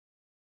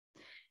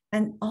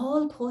 And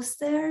all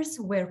posters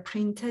were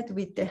printed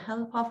with the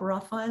help of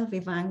Rafael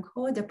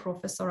Vivanco, the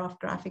professor of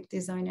graphic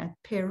design at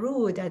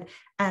Peru that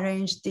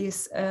arranged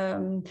this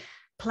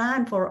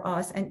plan for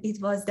us. And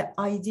it was the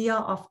idea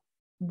of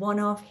one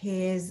of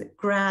his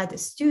grad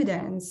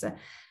students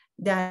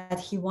that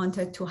he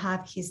wanted to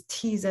have his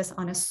thesis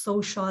on a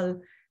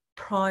social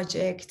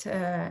project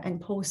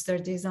and poster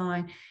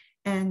design.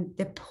 And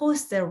the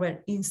poster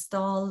were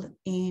installed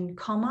in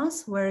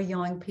commas where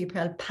young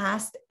people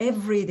passed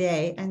every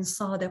day and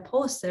saw the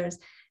posters.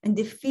 And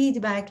the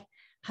feedback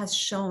has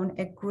shown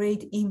a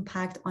great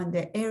impact on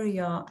the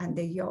area and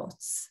the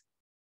youths.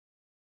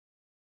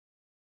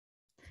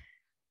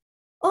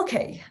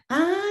 Okay,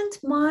 and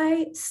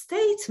my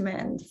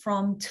statement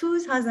from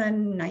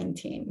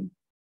 2019,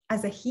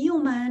 as a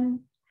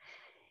human,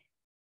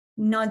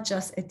 not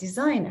just a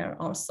designer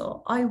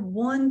also, I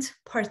won't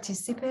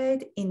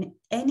participate in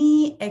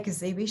any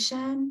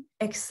exhibition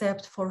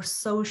except for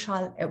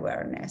social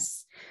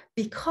awareness.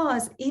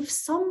 Because if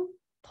some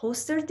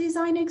poster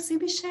design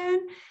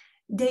exhibition,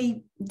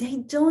 they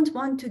don't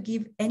want to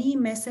give any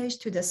message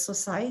to the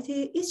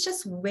society, it's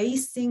just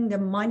wasting the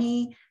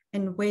money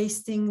and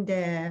wasting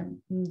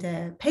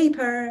the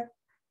paper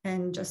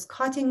and just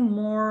cutting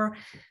more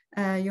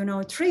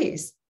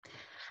trees.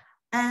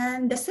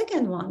 And the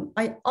second one,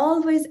 I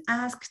always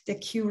ask the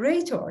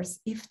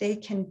curators if they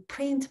can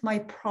print my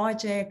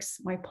projects,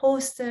 my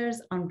posters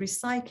on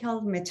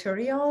recycled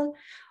material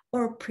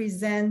or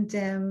present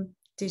them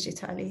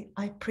digitally.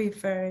 I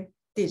prefer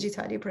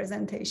digitally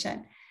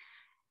presentation.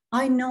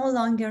 I no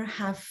longer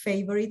have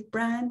favorite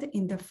brand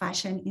in the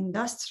fashion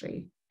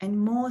industry. And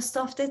most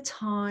of the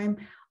time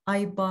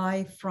I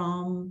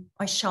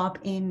shop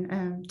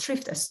in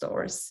thrift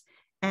stores.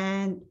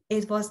 And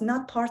it was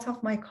not part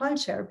of my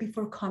culture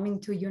before coming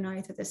to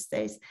United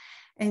States,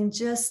 and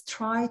just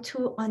try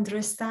to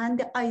understand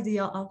the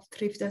idea of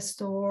thrift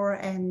store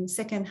and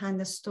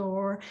secondhand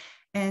store.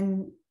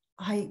 And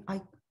I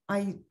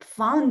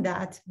found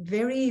that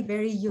very,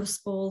 very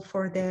useful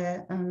for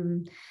the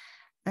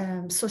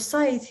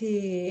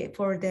society,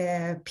 for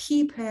the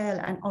people,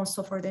 and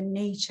also for the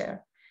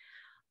nature.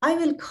 I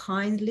will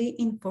kindly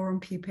inform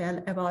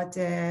people about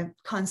the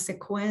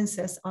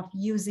consequences of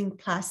using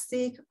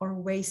plastic or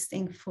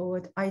wasting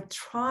food. I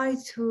try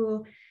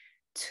to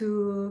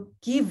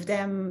give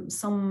them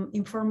some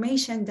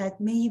information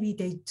that maybe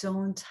they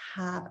don't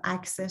have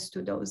access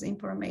to those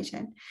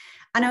information.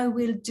 And I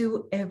will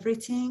do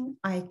everything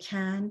I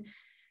can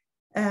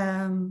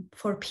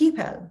for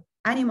people,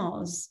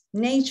 animals,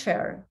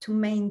 nature, to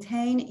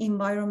maintain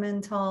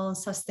environmental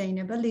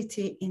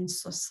sustainability in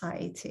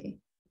society.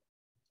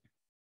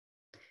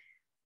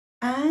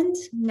 And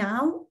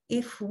now,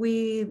 I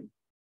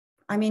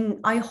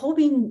hope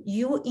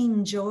you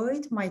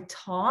enjoyed my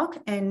talk.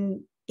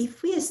 And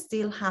if we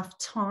still have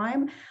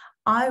time,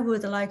 I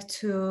would like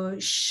to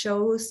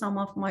show some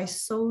of the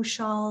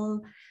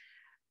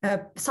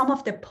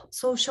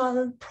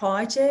social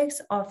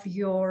projects of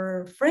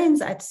your friends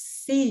at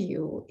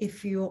CU,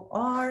 if you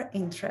are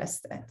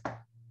interested.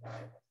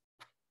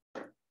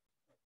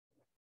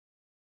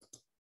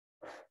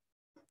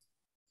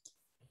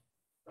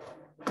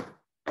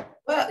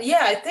 Well,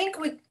 yeah, I think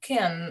we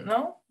can,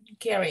 no,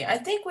 Carrie? I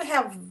think we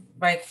have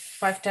like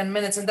 5-10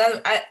 minutes, and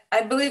then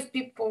I believe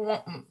people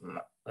want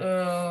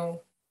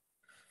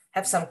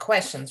have some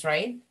questions,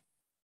 right?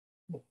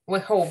 We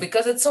hope,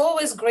 because it's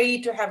always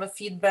great to have a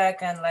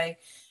feedback and like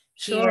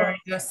hear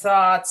your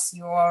thoughts,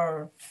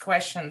 your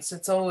questions.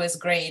 It's always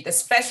great,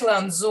 especially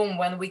on Zoom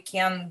when we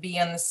can be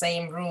in the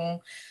same room.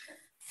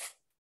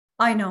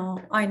 I know.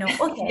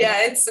 Okay. Yeah,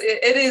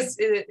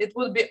 it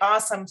would be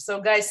awesome.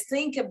 So guys,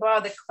 think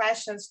about the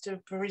questions to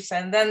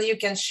Parisa, and then you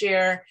can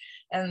share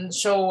and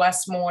show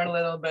us more a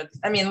little bit.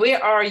 I mean, we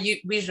are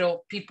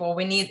visual people.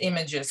 We need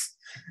images.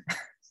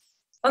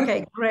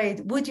 Okay,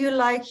 great. Would you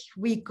like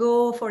we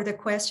go for the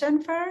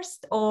question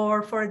first,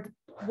 or for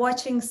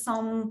watching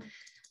some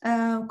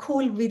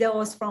cool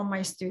videos from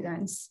my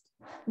students?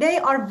 They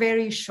are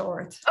very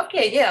short.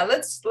 Okay, yeah,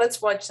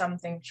 let's watch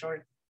something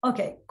short.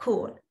 Okay,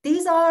 cool.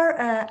 These are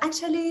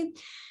actually,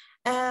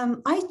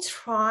 I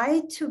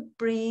try to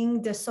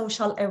bring the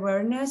social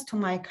awareness to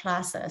my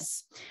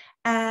classes.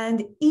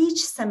 And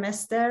each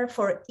semester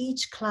for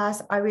each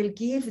class, I will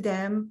give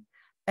them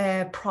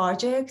a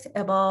project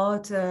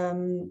about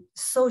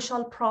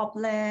social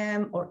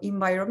problem or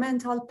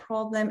environmental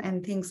problem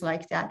and things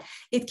like that.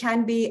 It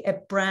can be a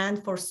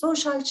brand for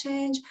social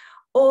change,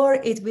 or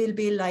it will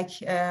be like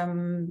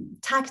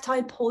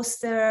tactile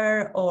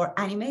poster or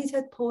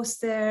animated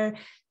poster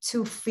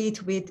to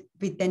fit with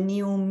the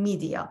new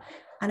media.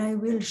 And I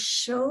will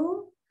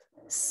show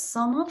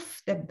some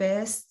of the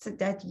best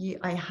that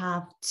I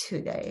have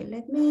today.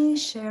 Let me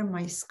share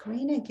my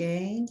screen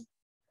again.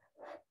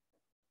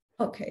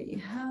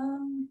 Okay.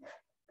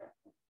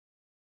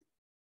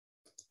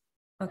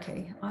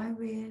 Okay, I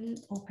will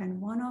open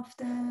one of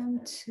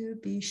them to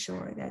be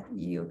sure that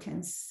you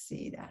can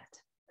see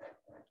that.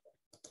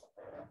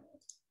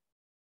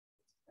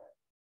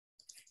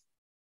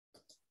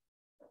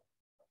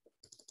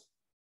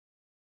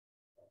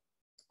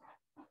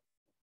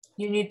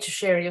 You need to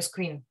share your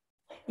screen.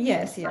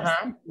 Yes, yes.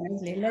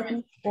 Definitely. Let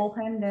me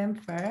open them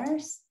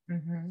first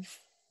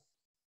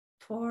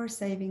for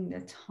saving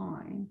the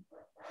time.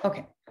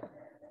 Okay,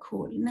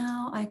 cool.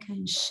 Now I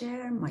can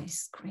share my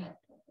screen.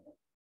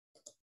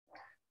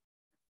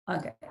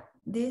 Okay,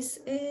 this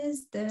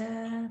is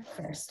the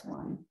first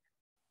one.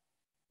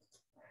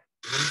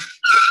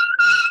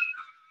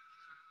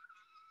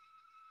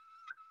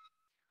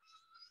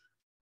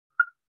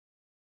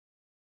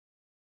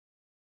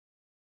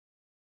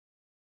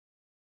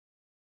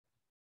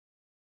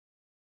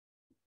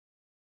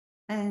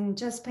 And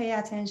just pay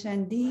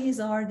attention.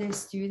 These are the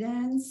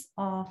students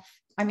of,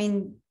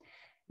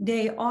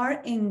 they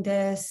are in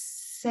the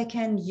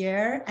second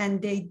year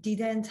and they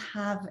didn't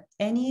have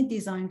any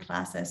design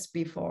classes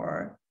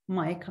before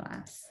my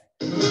class.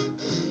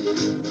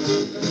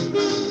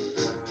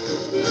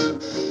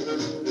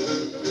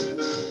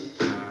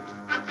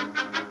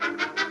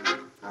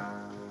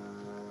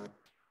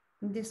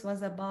 This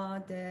was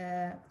about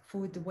the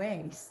food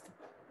waste.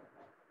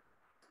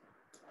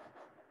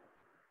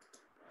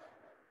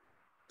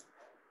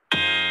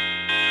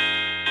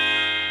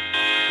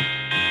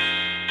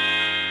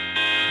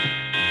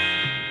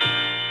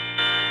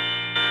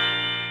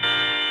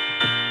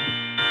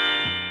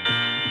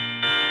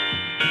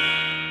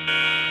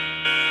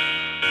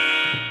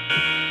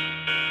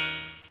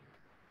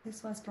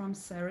 This was from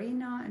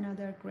Serena,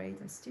 another great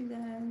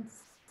student.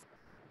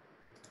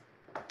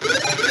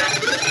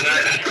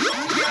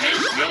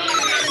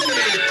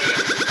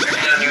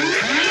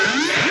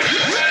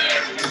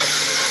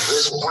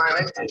 This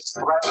planet is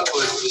threatened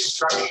with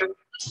destruction,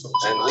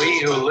 and we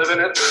who live in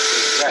it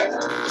death.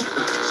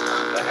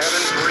 The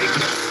heavens reek,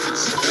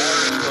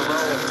 waters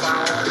below are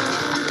foul,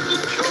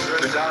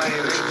 children die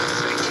in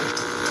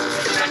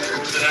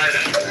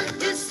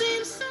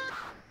infancy.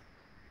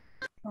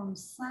 From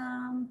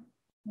Sam,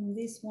 and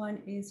this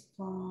one is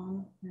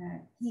from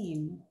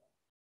him.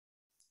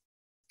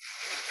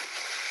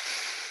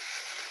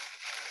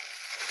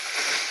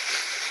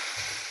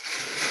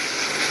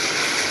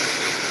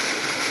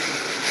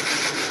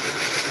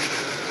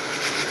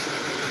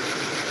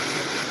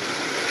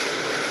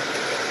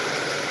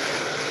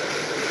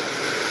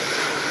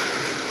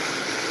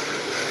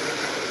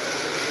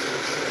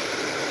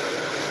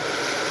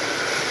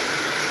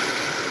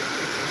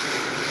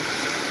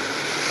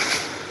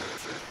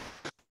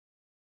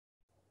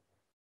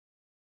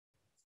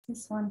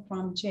 This one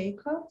from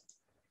Jacob.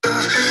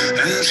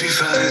 And she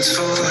fights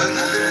for her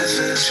life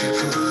as she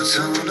puts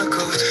on a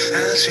coat.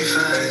 As she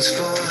fights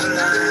for her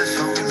life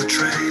on the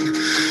train,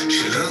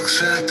 she looks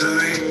at the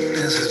rain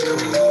as it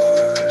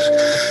pours.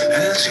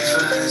 And she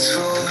fights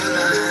for her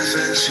life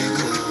as she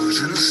goes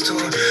in the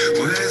store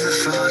with the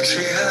thought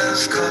she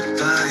has caught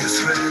by a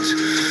thread.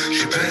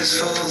 She pays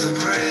for the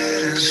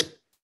bread and she...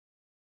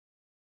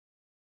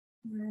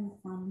 And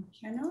from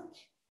Kenneth.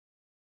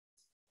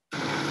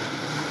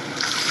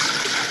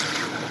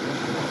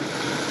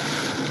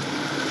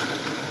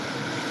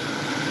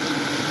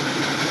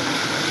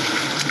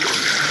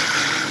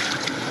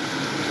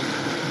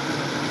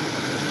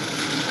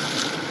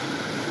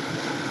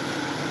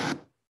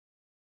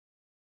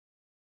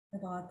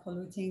 About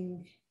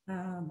polluting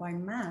by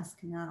mask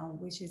now,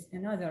 which is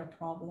another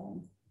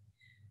problem.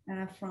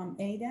 From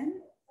Aiden.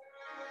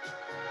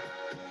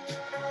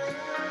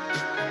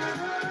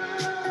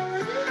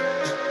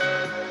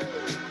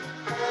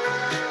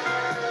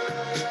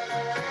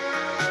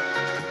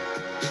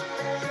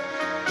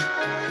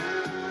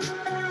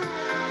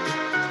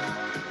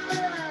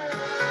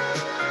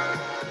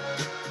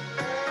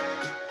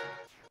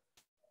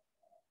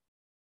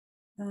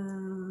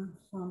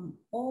 From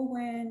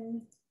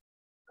Owen.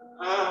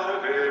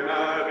 Ave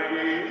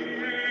Maria.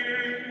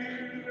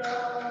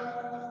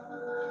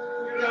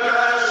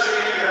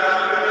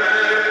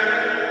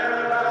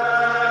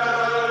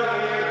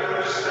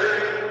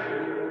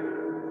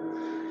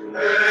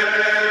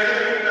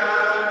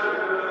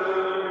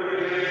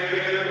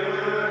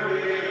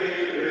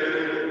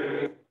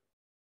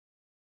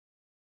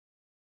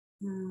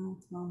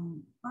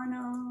 From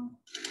Anna.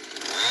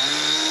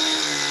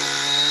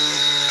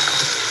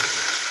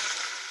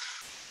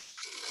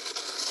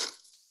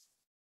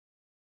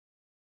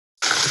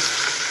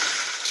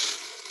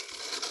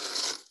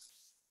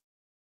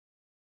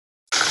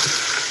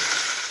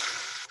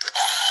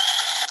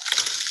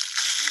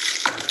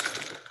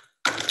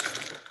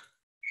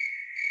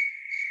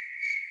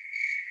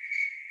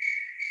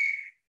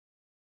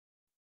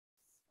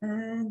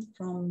 And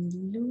from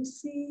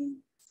Lucy.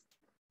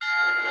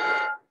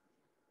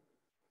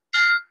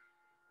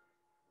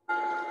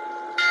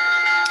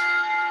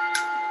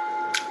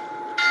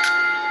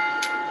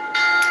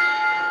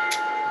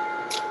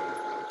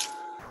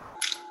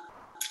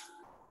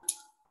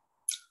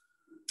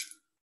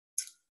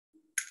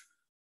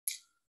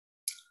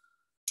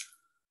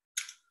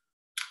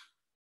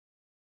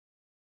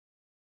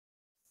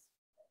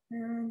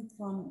 And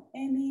from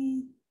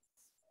Amy.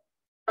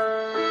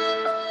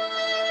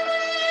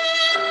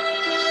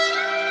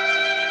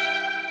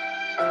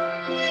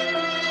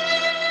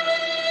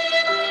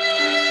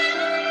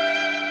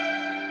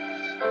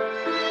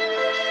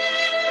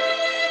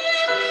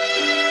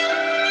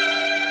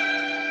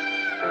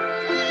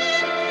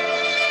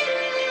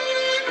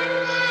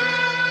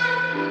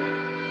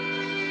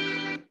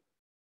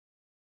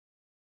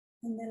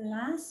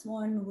 last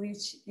one,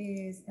 which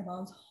is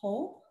about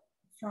hope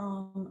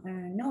from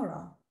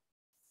Nora.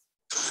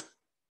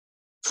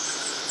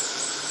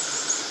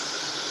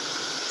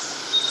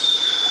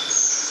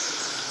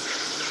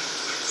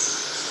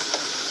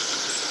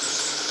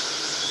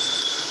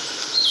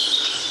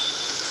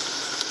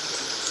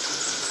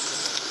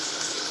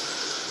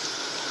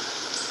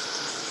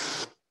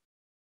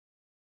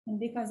 And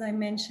because I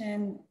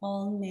mentioned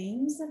all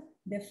names,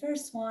 the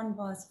first one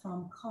was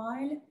from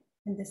Kyle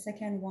and the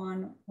second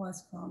one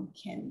was from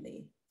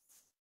Kendi.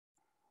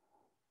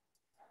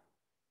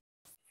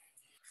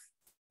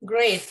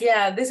 Great.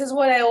 Yeah, this is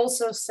what I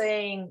also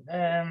saying.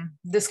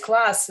 This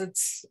class,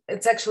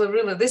 it's actually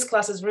really, this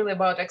class is really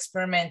about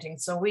experimenting.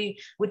 So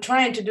we're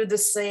trying to do the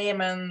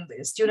same, and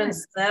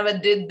students never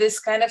did this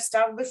kind of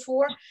stuff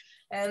before.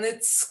 And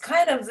it's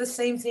kind of the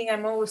same thing.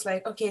 I'm always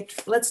like, okay,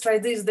 let's try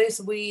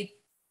this. We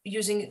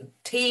using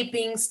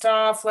taping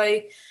stuff,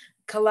 like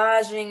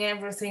collaging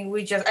everything.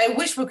 I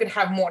wish we could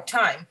have more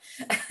time.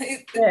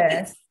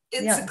 Yes.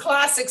 It's a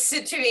classic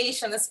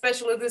situation,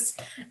 especially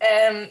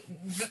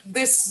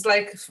this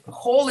like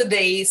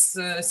holidays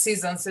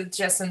seasons. It's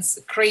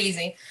just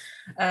crazy.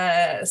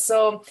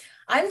 So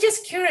I'm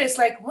just curious,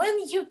 like when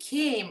you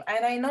came,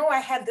 and I know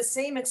I had the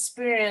same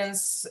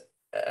experience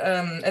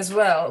as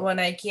well when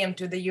I came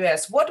to the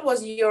US. What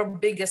was your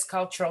biggest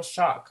cultural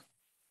shock?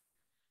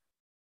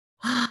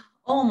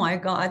 Oh my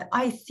God,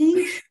 I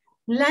think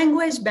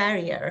language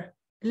barrier.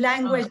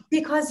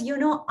 Because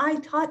I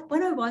thought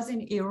when I was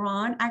in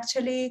Iran,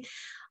 actually,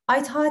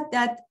 I thought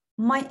that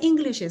my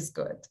English is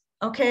good,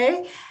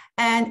 okay?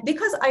 And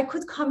because I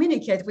could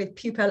communicate with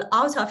people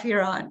out of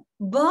Iran.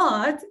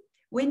 But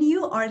when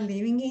you are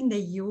living in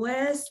the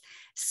US,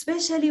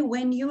 especially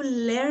when you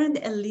learned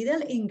a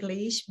little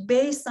English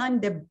based on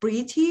the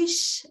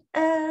British,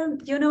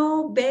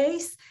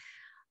 base,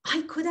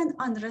 I couldn't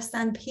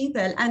understand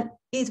people. And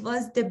it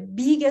was the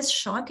biggest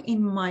shock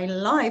in my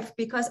life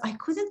because I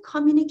couldn't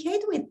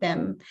communicate with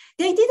them.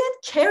 They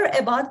didn't care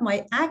about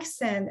my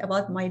accent,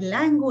 about my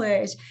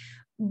language,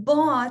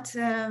 but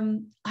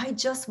I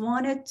just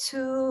wanted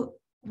to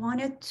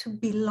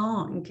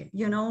belong,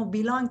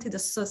 belong to the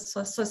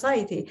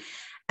society.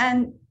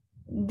 And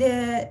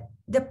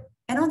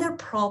another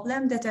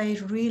problem that I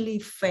really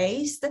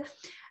faced,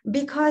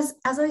 because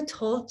as I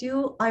told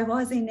you, I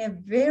was in a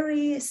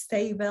very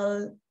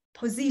stable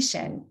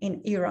position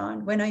in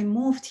Iran. When I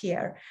moved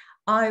here,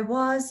 I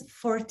was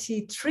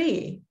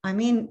 43. I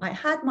mean, I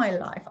had my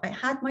life, I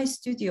had my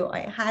studio,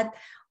 I had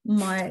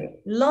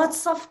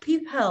lots of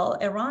people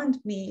around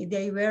me.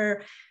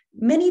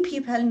 Many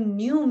people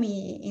knew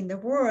me in the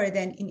world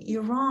and in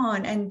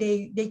Iran, and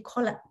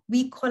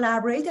we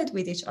collaborated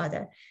with each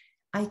other.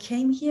 I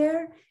came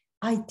here,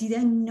 I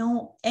didn't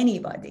know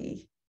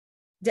anybody.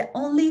 The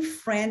only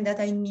friend that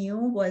I knew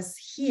was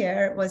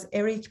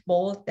Eric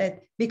Bolt,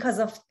 that because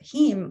of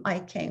him, I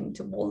came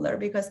to Boulder,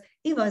 because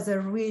he was a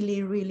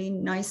really, really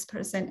nice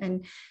person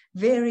and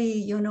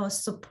very,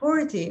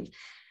 supportive.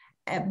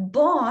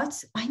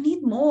 But I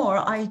need more.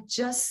 I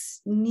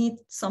just need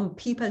some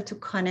people to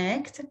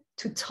connect,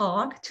 to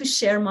talk, to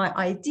share my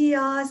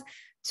ideas,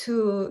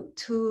 to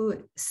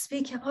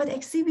speak about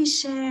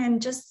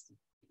exhibition, just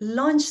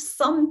launch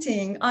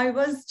something. I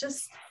was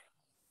just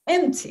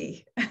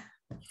empty.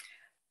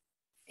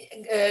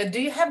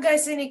 Do you have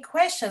guys any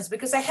questions?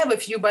 Because I have a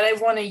few, but I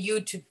wanted you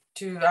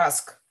to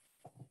ask.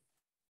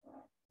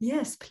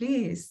 Yes,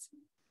 please.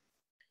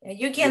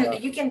 You can.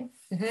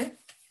 Mm-hmm.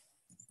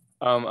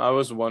 I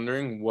was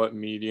wondering what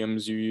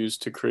mediums you use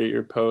to create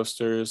your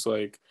posters.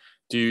 Like,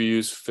 do you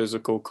use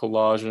physical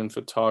collage and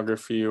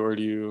photography, or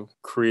do you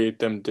create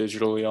them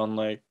digitally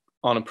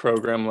on a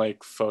program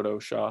like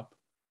Photoshop?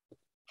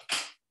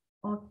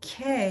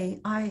 Okay,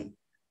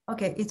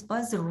 it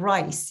was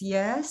Rice,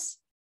 yes?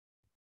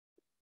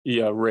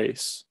 Yeah,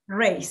 Race.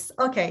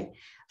 Okay.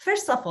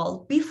 First of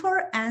all,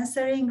 before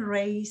answering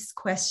Ray's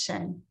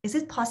question, is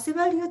it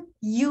possible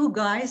you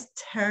guys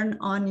turn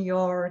on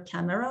your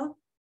camera?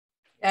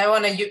 I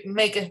want to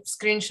make a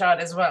screenshot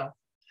as well.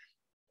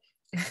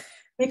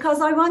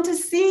 Because I want to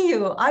see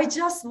you. I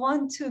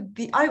want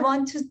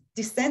to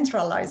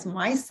decentralize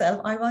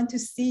myself. I want to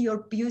see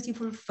your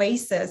beautiful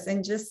faces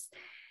and just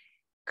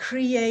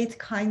create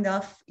kind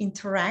of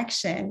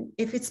interaction.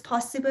 If it's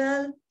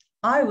possible,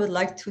 I would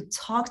like to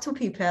talk to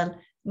people,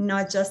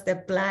 not just a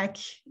black,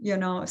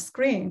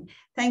 screen.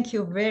 Thank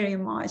you very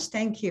much.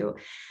 Thank you.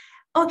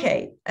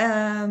 Okay.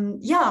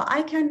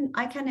 I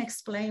can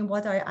explain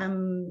what I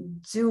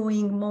am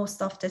doing most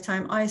of the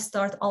time. I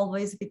start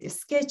always with the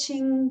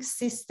sketching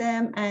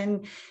system,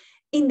 and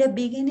in the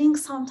beginning,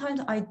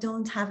 sometimes I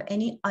don't have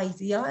any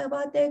idea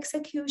about the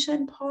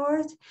execution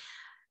part.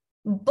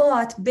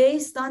 But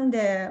based on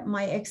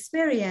my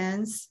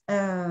experiences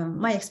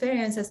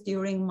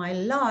during my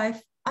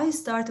life, I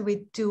started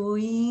with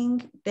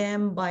doing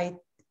them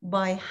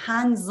by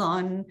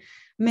hands-on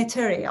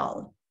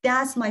material.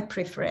 That's my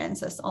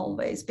preference as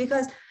always,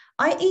 because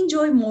I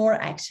enjoy more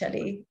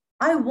actually.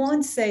 I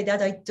won't say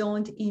that I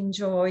don't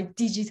enjoy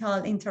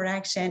digital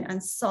interaction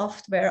and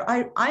software.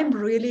 I'm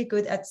really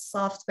good at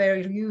software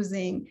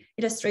using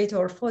Illustrator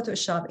or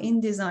Photoshop,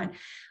 InDesign,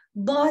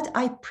 but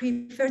I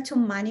prefer to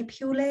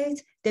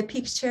manipulate the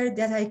picture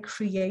that I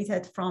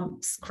created from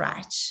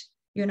scratch.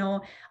 You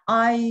know,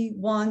 I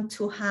want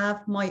to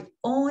have my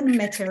own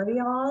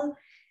material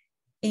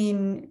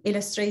in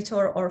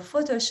Illustrator or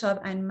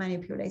Photoshop and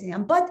manipulating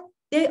them. But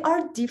they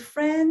are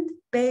different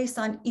based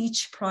on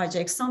each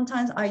project.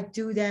 Sometimes I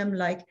do them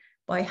like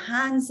by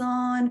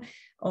hands-on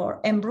or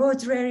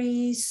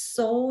embroidery,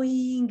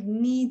 sewing,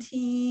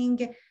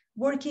 knitting,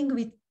 working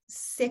with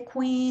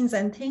sequins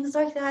and things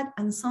like that.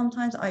 And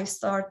sometimes I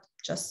start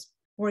just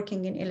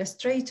working in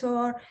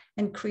Illustrator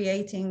and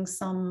creating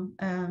some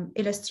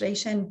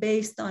illustration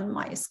based on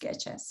my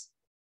sketches.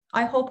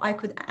 I hope I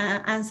could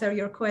answer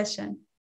your question.